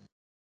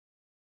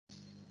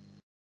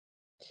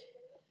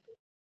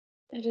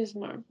 It is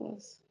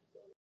marvelous.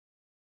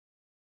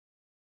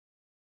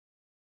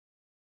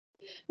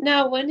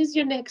 Now, when is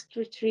your next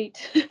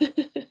retreat?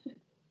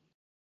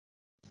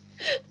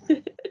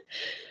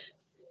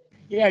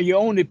 Yeah, you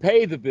only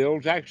pay the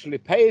bills, actually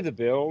pay the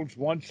bills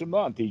once a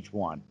month, each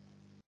one.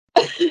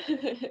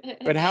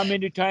 But how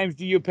many times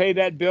do you pay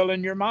that bill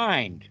in your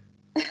mind?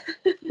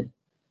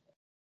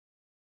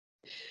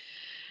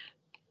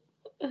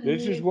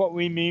 This is what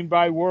we mean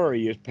by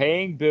worry, is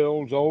paying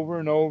bills over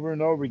and over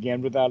and over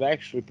again without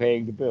actually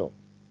paying the bill.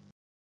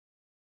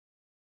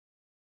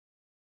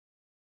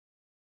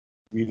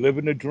 We live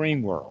in a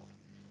dream world.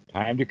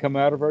 Time to come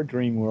out of our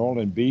dream world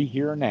and be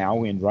here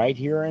now, and right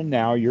here and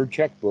now, your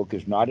checkbook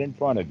is not in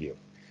front of you.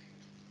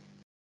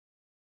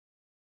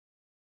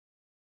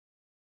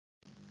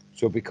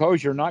 So,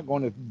 because you're not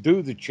going to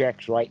do the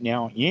checks right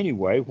now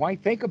anyway, why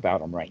think about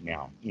them right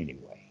now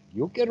anyway?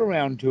 You'll get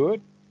around to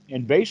it.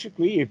 And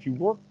basically, if you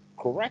work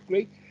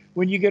correctly,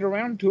 when you get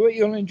around to it,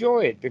 you'll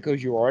enjoy it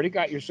because you already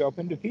got yourself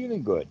into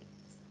feeling good.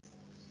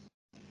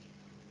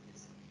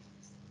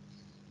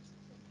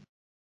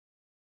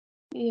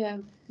 Yeah,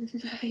 Yeah.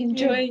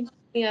 enjoying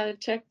a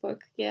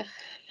checkbook. Yeah,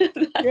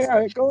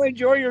 Yeah, go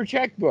enjoy your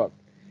checkbook.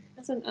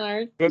 that's an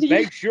art. But Yeah.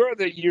 make sure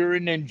that you're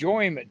in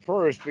enjoyment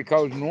first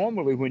because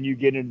normally when you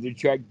get into the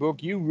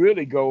checkbook, you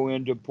really go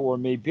into poor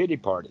me pity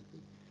party.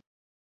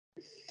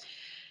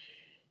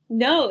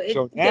 No, it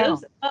So now,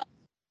 goes up.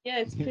 Yeah,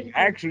 it's pretty funny.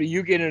 actually,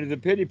 you get into the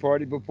pity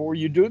party before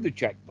you do the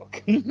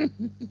checkbook.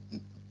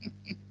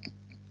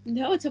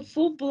 No, it's a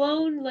full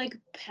blown like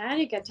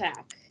panic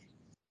attack.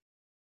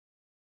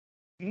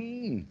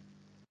 mm,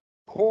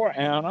 poor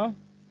Anna.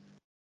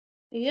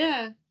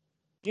 Yeah,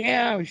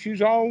 Yeah,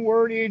 she's all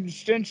worried,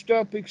 cinched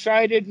up,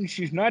 excited, and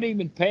she's not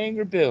even paying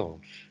her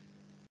bills.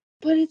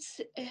 but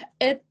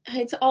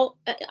it's all.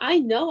 I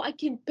know I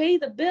can pay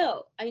the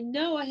bill. I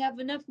know I have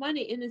enough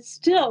money, and it's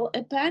still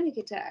a panic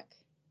attack.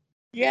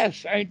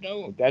 Yes, I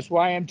know. That's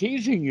why I'm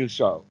teasing you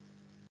so.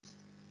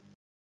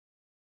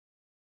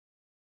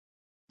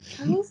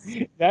 How?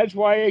 That's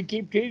why I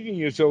keep teasing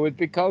you so. It's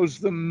because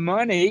the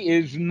money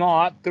is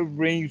not the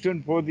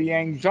reason for the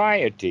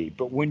anxiety.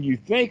 But when you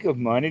think of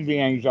money, the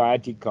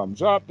anxiety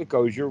comes up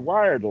because you're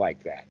wired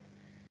like that.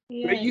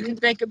 But Yeah, you you. can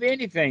think of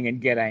anything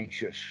and get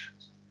anxious.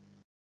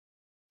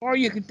 Or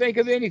you can think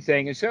of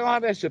anything and say, oh,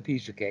 that's a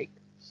piece of cake.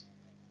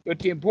 But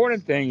the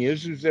important thing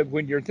is that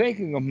when you're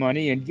thinking of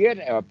money and get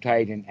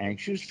uptight and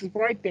anxious, the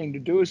right thing to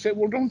do is say,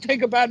 well, don't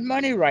think about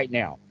money right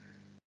now.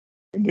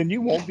 And then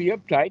you won't be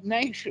uptight and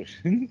anxious.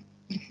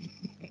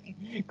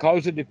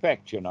 Cause and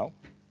effect, you know.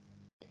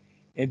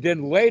 And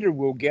then later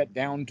we'll get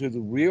down to the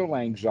real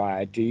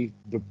anxiety,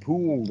 the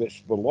pool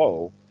that's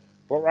below.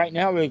 But right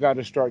now we got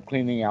to start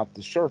cleaning out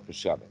the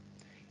surface of it.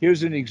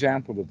 Here's an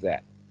example of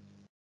that.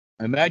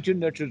 Imagine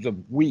that there's a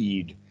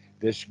weed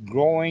that's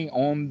growing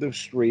on the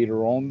street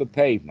or on the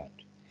pavement,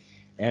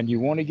 and you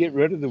want to get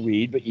rid of the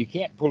weed, but you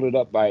can't pull it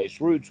up by its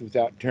roots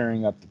without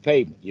tearing up the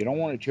pavement. You don't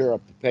want to tear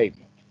up the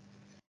pavement.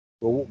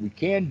 Well, what we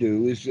can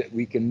do is that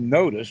we can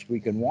notice, we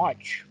can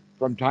watch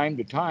from time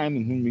to time,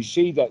 and when we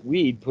see that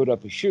weed put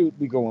up a shoot,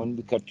 we go in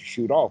to cut the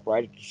shoot off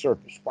right at the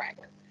surface. Whack.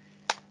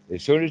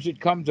 As soon as it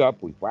comes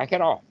up, we whack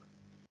it off.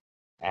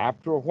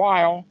 After a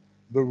while,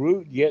 the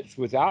root gets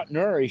without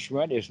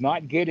nourishment, it's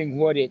not getting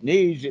what it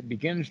needs, it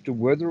begins to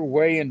wither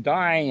away and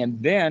die,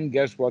 and then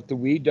guess what? The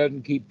weed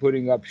doesn't keep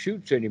putting up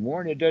shoots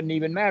anymore, and it doesn't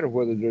even matter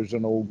whether there's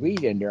an old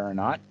weed in there or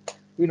not.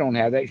 We don't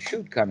have that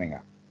shoot coming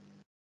up.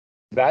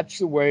 That's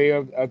the way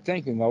of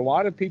thinking. A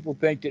lot of people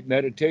think that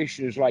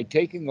meditation is like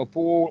taking a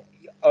full,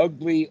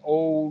 ugly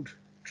old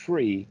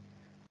tree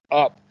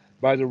up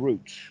by the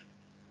roots.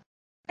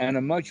 And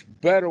a much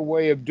better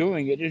way of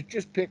doing it is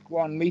just pick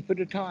one leaf at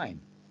a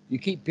time. You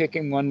keep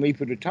picking one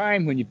leaf at a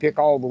time. When you pick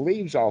all the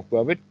leaves off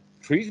of it,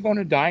 the tree's going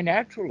to die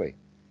naturally.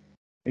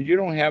 And you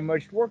don't have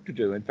much work to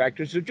do. In fact,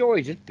 it's a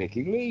joy just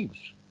picking leaves.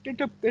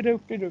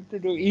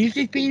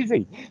 Easy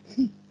peasy.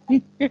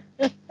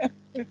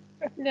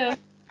 No,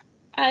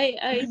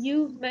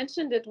 you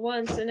mentioned it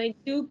once, and I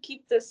do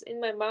keep this in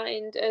my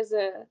mind as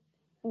a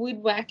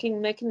weed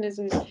whacking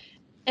mechanism,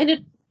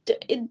 and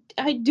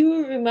I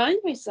do remind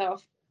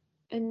myself,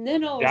 and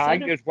then all of a Yeah, I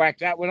can sudden, just whack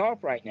that one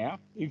off right now.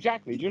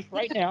 Exactly. Just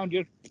right yeah, now,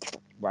 just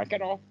whack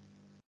it off.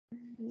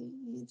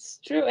 it's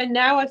true. And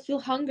now I feel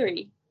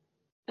hungry.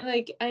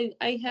 Like I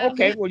have.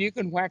 Okay, well, you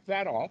can whack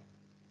that off.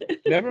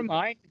 Never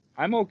mind.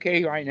 I'm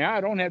okay right now.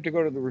 I don't have to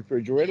go to the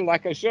refrigerator.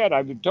 Like I said,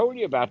 I've told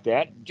you about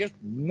that. Just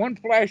one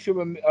flash of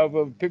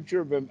a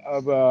picture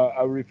of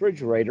a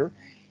refrigerator,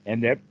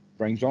 and that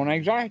brings on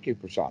anxiety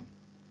for some.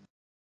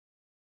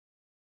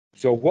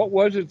 So, what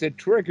was it that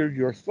triggered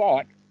your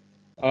thought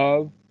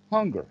of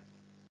hunger?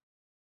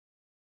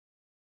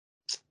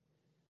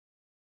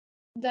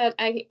 That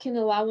I can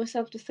allow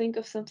myself to think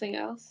of something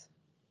else.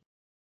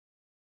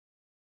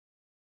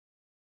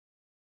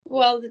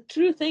 Well, the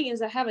true thing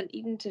is I haven't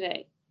eaten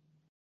today.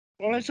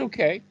 Well, that's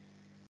okay.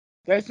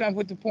 That's not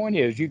what the point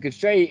is. You could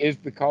say it's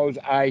because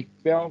I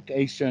felt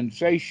a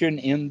sensation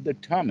in the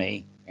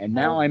tummy, and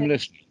now I'm Okay.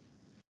 listening.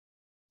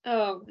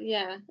 Oh,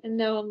 yeah. And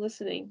now I'm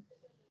listening.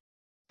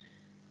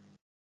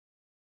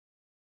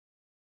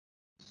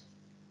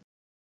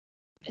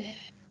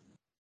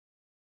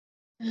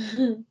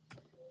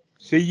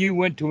 See, you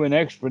went to an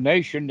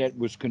explanation that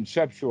was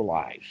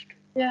conceptualized.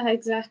 Yeah,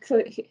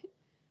 exactly.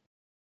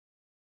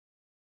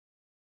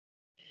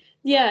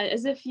 Yeah,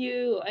 as if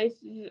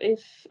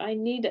if I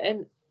need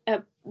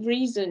a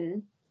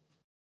reason.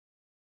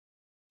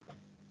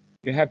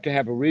 You have to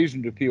have a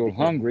reason to feel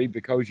hungry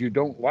because you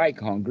don't like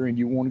hunger and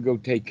you want to go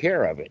take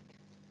care of it.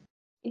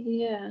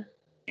 Yeah.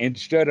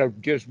 Instead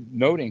of just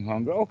noting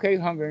hunger, okay,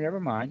 hunger, never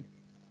mind.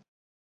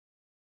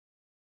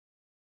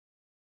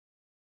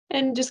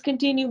 And just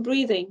continue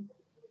breathing.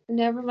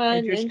 Never And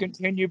mind. just And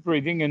continue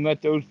breathing and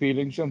let those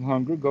feelings of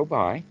hunger go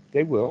by.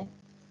 They will.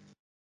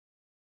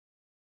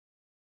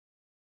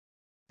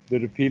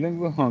 That a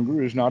feeling of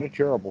hunger is not a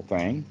terrible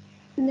thing.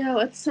 no,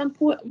 at some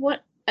point,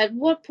 at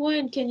what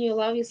point can you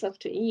allow yourself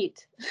to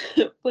eat?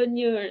 when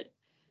you're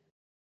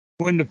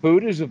When the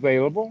food is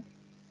available,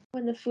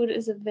 when the food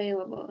is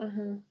available.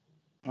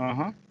 Uh-huh.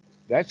 uh-huh.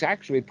 That's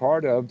actually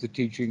part of the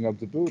teaching of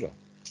the Buddha.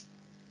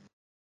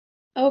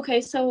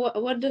 Okay, so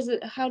what does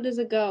it? How does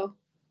it go?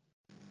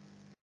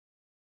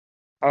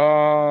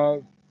 Uh,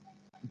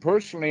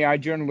 Personally, I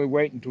generally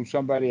wait until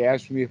somebody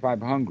asks me if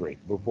I'm hungry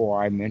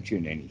before I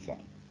mention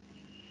anything.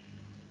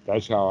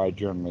 That's how I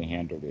generally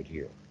handled it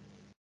here.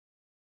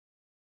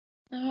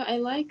 Oh, I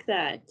like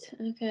that.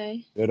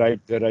 Okay. That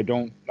I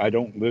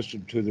don't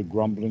listen to the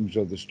grumblings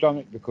of the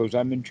stomach because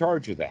I'm in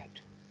charge of that.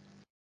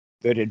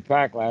 That in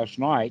fact last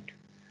night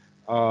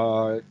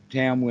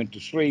Tam went to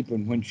sleep,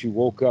 and when she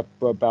woke up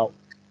about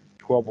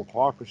 12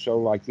 o'clock or so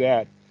like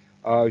that,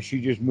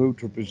 she just moved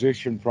her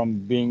position from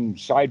being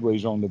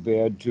sideways on the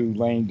bed to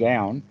laying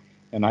down,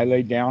 and I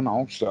laid down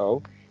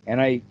also, and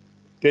I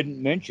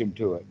didn't mention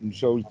to it. And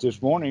so this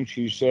morning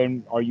she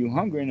said, "Are you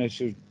hungry?" And I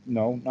said,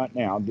 "No, not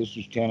now. This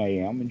is 10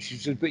 a.m." And she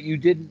says, "But you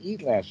didn't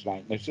eat last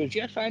night." And I says,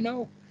 "Yes, I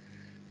know,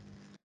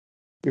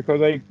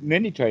 because I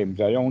many times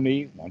I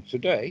only eat once a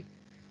day,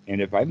 and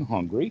if I'm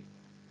hungry,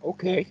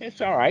 okay,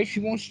 that's all right.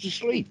 She wants to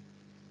sleep."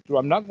 So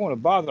I'm not going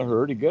to bother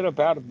her to get up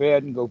out of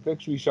bed and go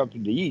fix me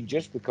something to eat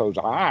just because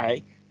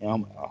I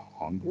am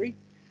hungry.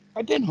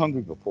 I've been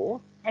hungry before.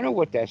 I know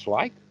what that's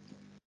like.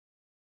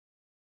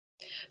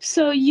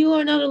 So you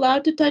are not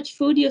allowed to touch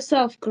food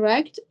yourself,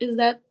 correct? Is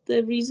that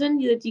the reason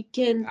that you I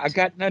can't?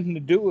 got nothing to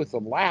do with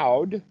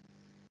allowed.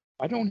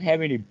 I don't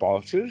have any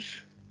bosses.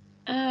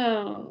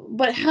 Oh,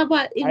 but how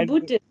about in I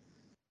Buddhism?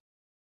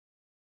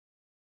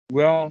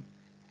 well,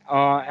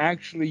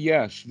 actually,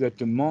 yes, that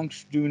the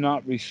monks do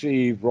not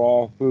receive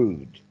raw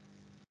food.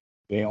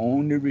 They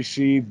only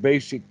receive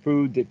basic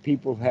food that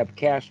people have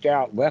cast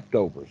out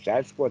leftovers.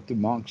 That's what the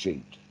monks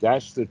eat.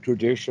 That's the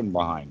tradition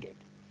behind it.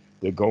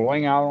 The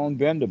going out on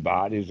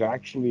Vendabat is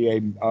actually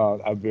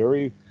a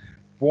very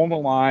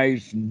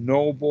formalized,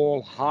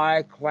 noble,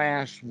 high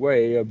class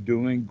way of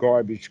doing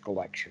garbage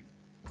collection.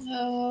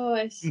 Oh,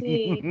 I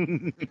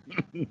see.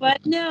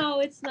 But no,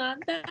 it's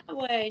not that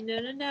way. No,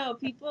 no, no.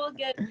 People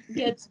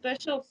get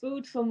special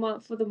food for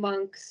for the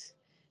monks,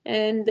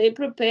 and they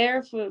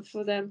prepare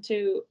for them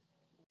to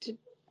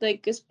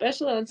like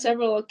especially on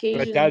several But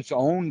occasions. that's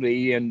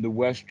only in the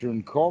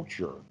Western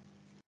culture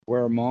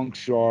where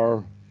monks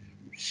are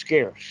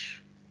scarce.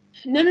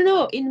 No, no,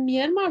 no. In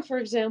Myanmar, for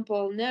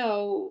example,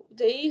 no,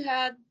 they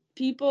had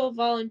people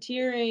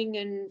volunteering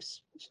and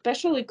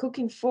especially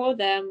cooking for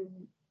them,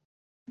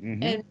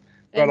 Hmm. and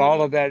But all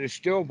and of that is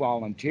still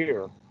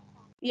volunteer.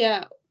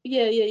 yeah,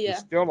 yeah, yeah, yeah.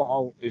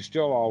 It's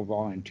still all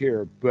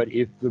volunteer. But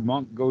if the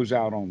monk goes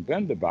out on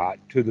Vendabat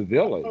to the Oh,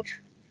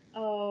 village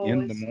oh,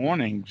 in I the see.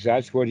 mornings,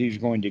 that's what he's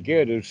going to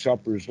get is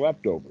supper's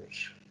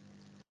leftovers.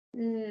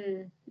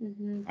 Mm,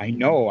 mm-hmm, I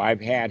know I've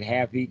had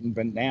half-eaten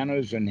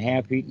bananas and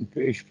half-eaten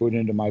fish put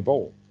into my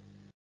bowl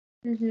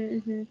mm-hmm,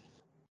 mm-hmm.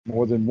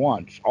 more than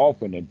once,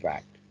 often in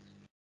fact.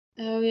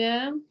 Oh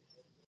yeah.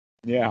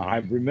 Yeah, I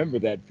remember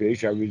that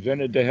fish. I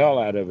resented the hell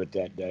out of it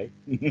that day.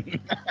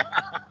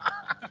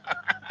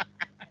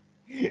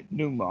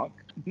 New monk.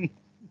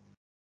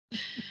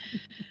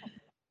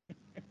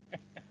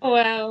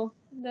 Wow,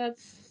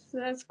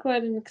 that's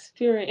quite an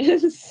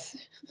experience.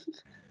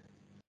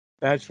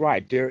 That's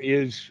right.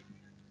 There's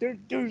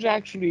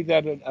actually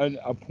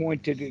a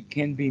point that it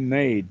can be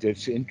made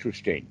that's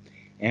interesting,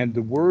 and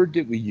the word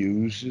that we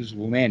use is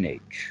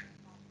lineage,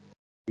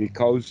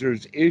 because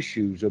there's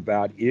issues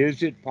about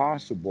is it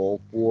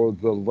possible for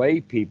the lay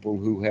people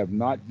who have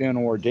not been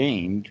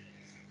ordained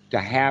to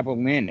have a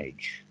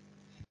lineage?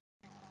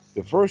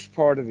 The first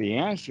part of the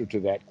answer to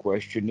that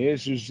question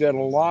is that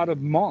a lot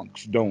of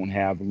monks don't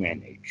have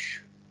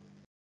lineage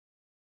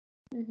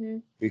Mm-hmm.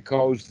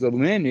 because the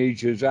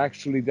lineage is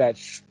actually that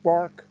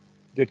spark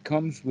that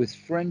comes with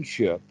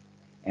friendship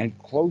and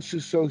close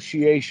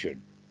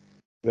association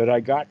that I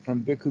got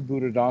from Bhikkhu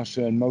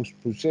Buddhadasa and most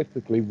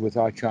specifically with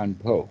Achan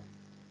Po,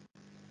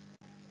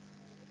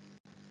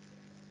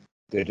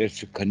 that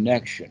it's a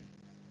connection.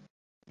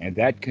 And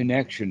that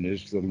connection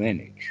is the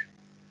lineage,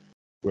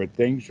 where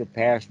things are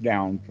passed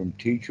down from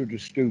teacher to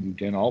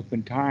student, and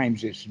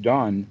oftentimes it's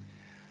done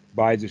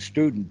by the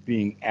student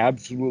being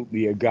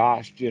absolutely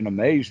aghast in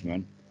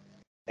amazement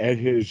at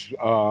his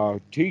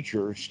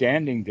teacher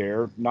standing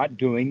there not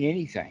doing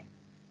anything.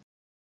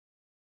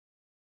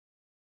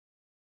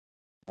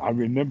 I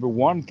remember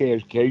one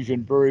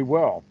occasion very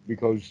well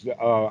because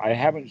I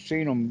haven't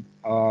seen them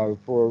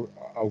for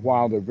a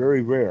while. They're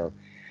very rare.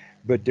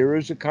 But there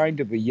is a kind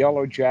of a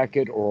yellow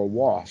jacket or a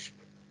wasp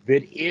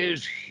that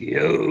is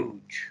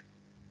huge.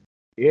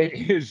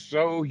 It is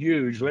so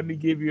huge. Let me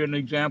give you an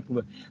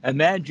example.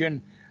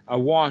 Imagine a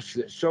wasp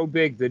that's so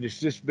big that it's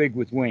this big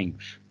with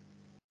wings,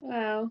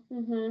 Wow.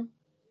 Mm-hmm.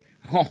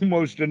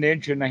 almost an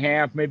inch and a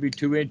half, maybe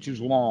 2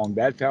 inches long.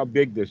 That's how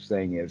big this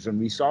thing is. And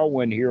we saw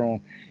one here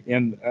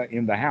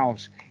in the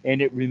house,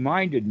 and it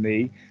reminded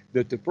me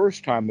that the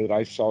first time that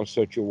I saw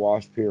such a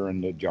wasp here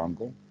in the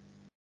jungle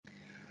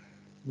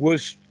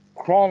was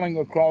crawling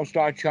across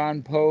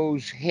Achan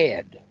Po's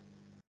head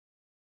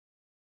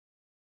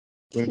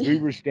when we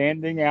were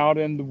standing out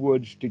in the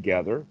woods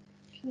together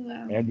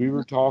Wow. and we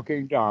were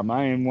talking Dharma,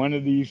 and one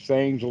of these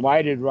things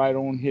lighted right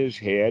on his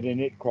head,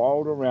 and it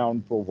crawled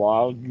around for a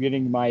while,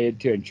 getting my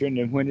attention.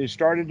 And when it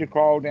started to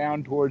crawl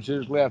down towards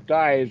his left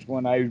eye, is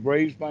when I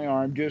raised my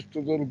arm just a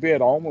little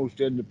bit, almost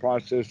in the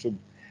process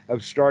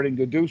of starting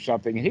to do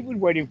something. And he was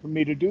waiting for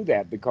me to do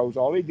that because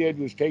all he did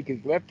was take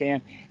his left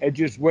hand and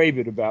just wave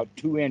it about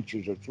 2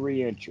 inches or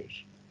 3 inches,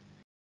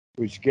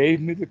 which gave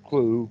me the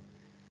clue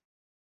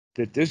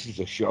that this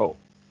is a show.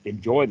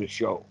 Enjoy the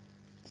show.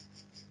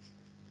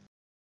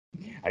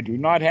 I do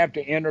not have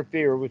to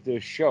interfere with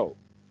this show.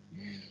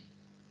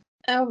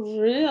 Oh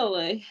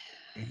really?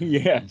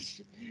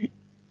 Yes.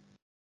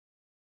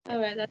 All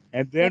right. And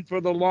That then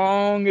for the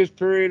longest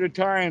period of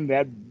time,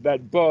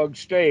 that bug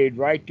stayed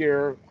right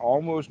there,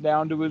 almost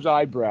down to his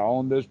eyebrow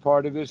on this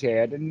part of his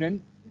head, and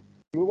then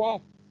flew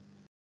off.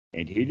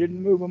 And he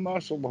didn't move a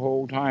muscle the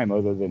whole time,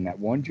 other than that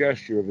one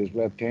gesture of his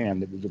left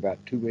hand that was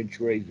about 2 inch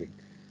raising.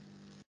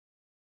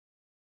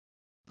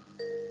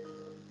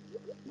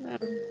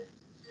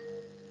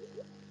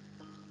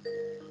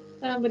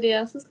 somebody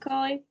else is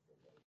calling.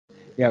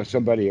 Yeah,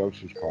 somebody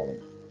else is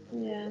calling,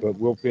 Yeah. but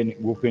we'll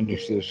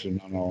finish this, and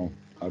then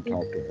I'll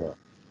talk to her.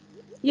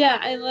 Yeah,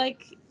 I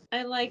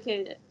like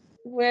it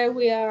where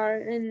we are,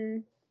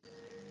 and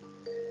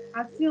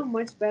I feel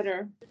much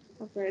better.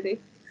 already.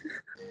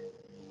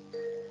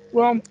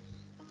 Well,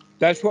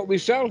 that's what we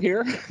sell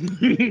here,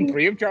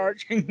 free of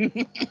charge.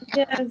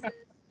 Yes,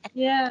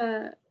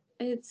 yeah,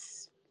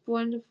 it's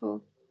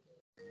wonderful.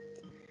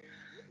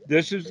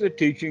 This is the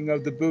teaching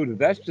of the Buddha.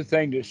 That's the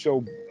thing that's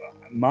so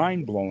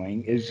mind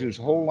blowing is this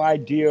whole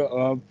idea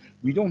of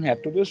we don't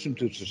have to listen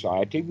to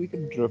society. We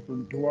can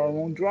listen to our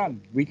own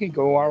drum. We can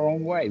go our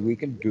own way. We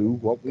can do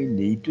what we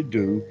need to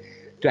do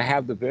to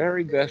have the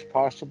very best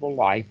possible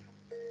life.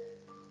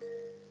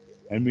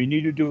 And we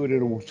need to do it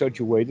in such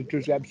a way that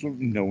there's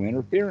absolutely no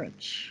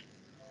interference.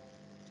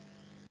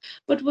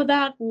 But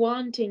without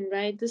wanting,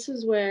 right? This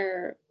is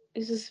where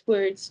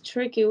it's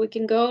tricky. We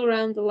can go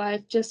around the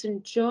life just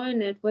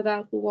enjoying it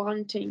without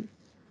wanting,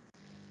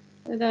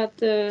 without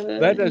the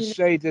Let us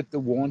say that the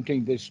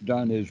wanting that's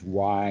done is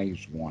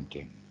wise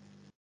wanting.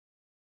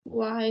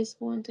 wise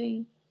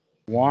wanting.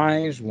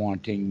 Wise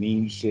wanting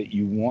means that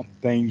you want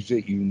things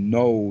that you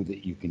know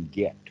that you can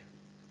get.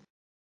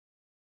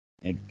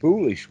 And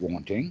foolish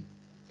wanting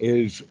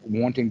is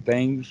wanting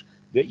things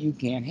that you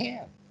can't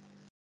have.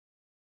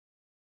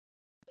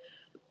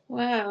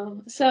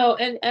 Wow. So,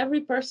 and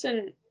every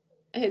person,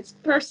 it's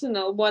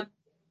personal what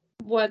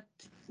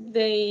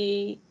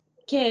they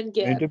can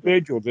get.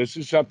 Individual, this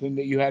is something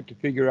that you have to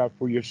figure out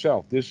for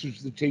yourself. This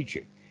is the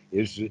teaching,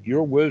 is that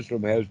your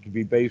wisdom has to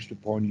be based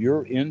upon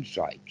your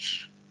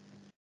insights.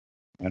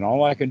 And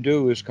all I can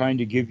do is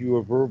kind of give you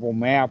a verbal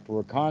map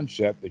or a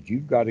concept, but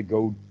you've got to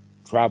go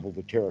travel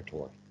the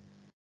territory.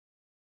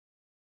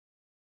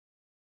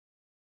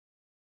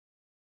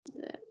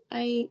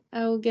 I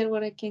will get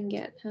what I can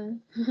get, huh?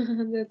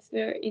 That's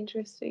very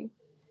interesting.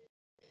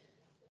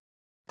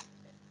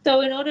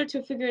 So in order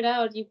to figure it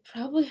out, you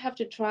probably have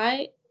to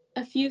try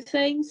a few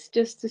things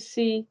just to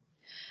see.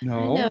 I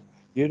know. No,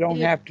 you don't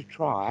You have to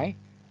try.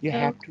 You know.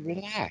 have to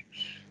relax.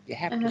 You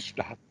have to Uh,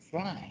 stop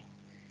trying.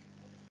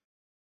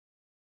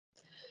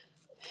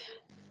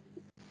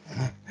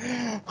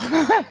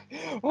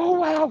 Oh,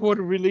 wow, what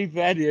a relief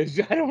that is.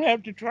 I don't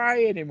have to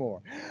try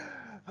anymore.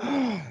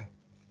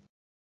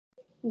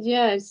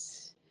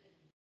 yes,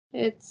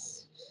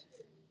 it's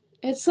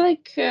it's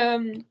like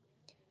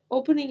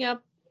opening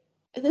up.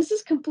 This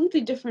is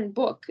completely different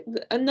book.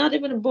 Not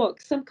even a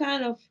book. Some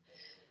kind of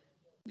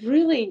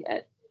really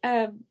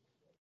man,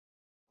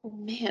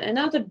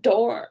 another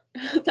door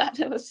that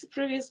was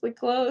previously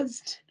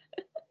closed.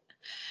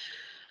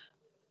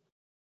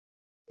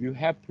 You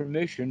have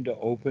permission to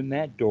open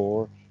that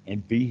door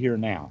and be here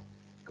now.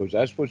 Because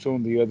that's what's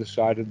on the other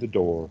side of the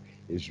door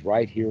is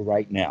right here,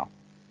 right now.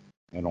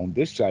 And on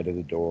this side of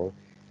the door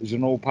is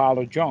an old pile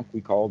of junk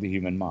we call the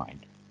human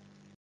mind.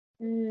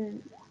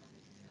 Mm,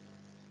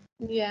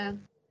 yeah.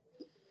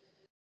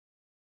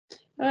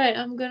 All right,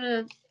 I'm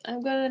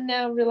gonna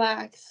now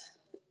relax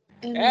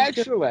and go.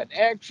 Excellent,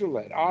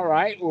 excellent. All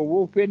right, well,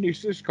 we'll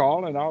finish this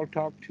call and I'll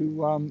talk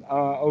to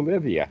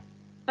Olivia.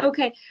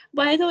 Okay.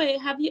 By the way,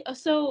 have you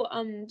so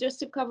just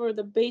to cover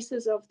the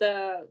basis of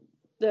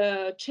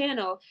the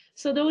channel.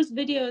 So those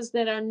videos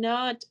that are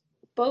not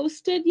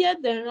posted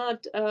yet, they're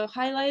not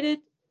highlighted.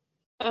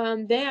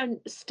 They are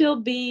still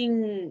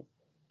being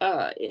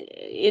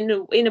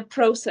in a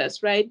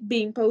process, right?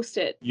 Being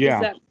posted. Is Yeah,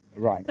 that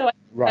right, so? I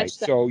right. touch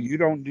that. So you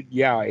don't,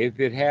 yeah, if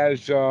it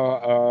has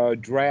a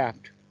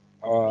draft,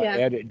 Yeah,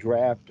 edit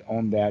draft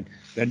on that,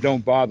 then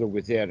don't bother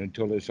with it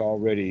until it's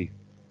already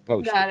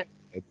posted. got it.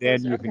 And then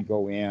Posted. you Okay. can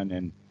go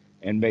in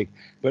and make.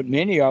 But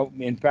many of,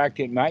 in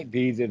fact, it might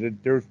be that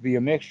there's be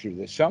a mixture.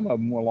 That some of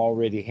them will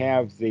already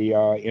have the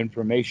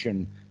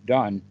information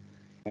done,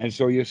 and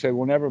so you say,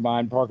 well, never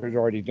mind. Parker's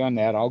already done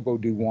that. I'll go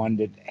do one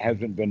that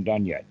hasn't been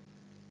done yet.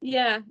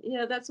 Yeah,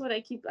 yeah. That's what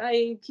I keep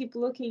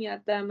looking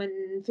at them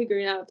and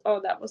figuring out. Oh,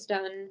 that was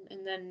done,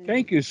 and then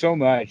Thank you so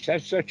much.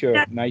 That's such a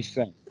yeah. nice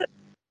thing.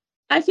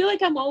 I feel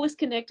like I'm always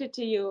connected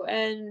to you,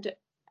 and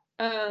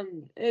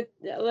it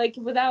like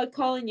without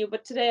calling you,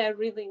 but today I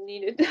really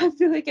needed. I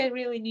feel like I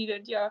really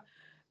needed your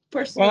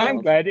Well, I'm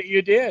personal. glad that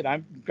you did.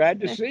 I'm glad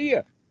to see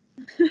you.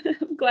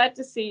 I'm glad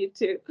to see you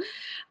too.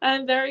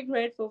 I'm very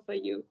grateful for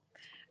you.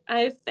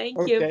 I thank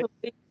you Okay. for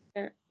being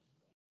here.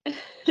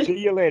 See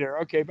you later.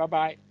 Okay. Bye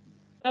bye.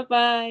 Bye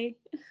bye.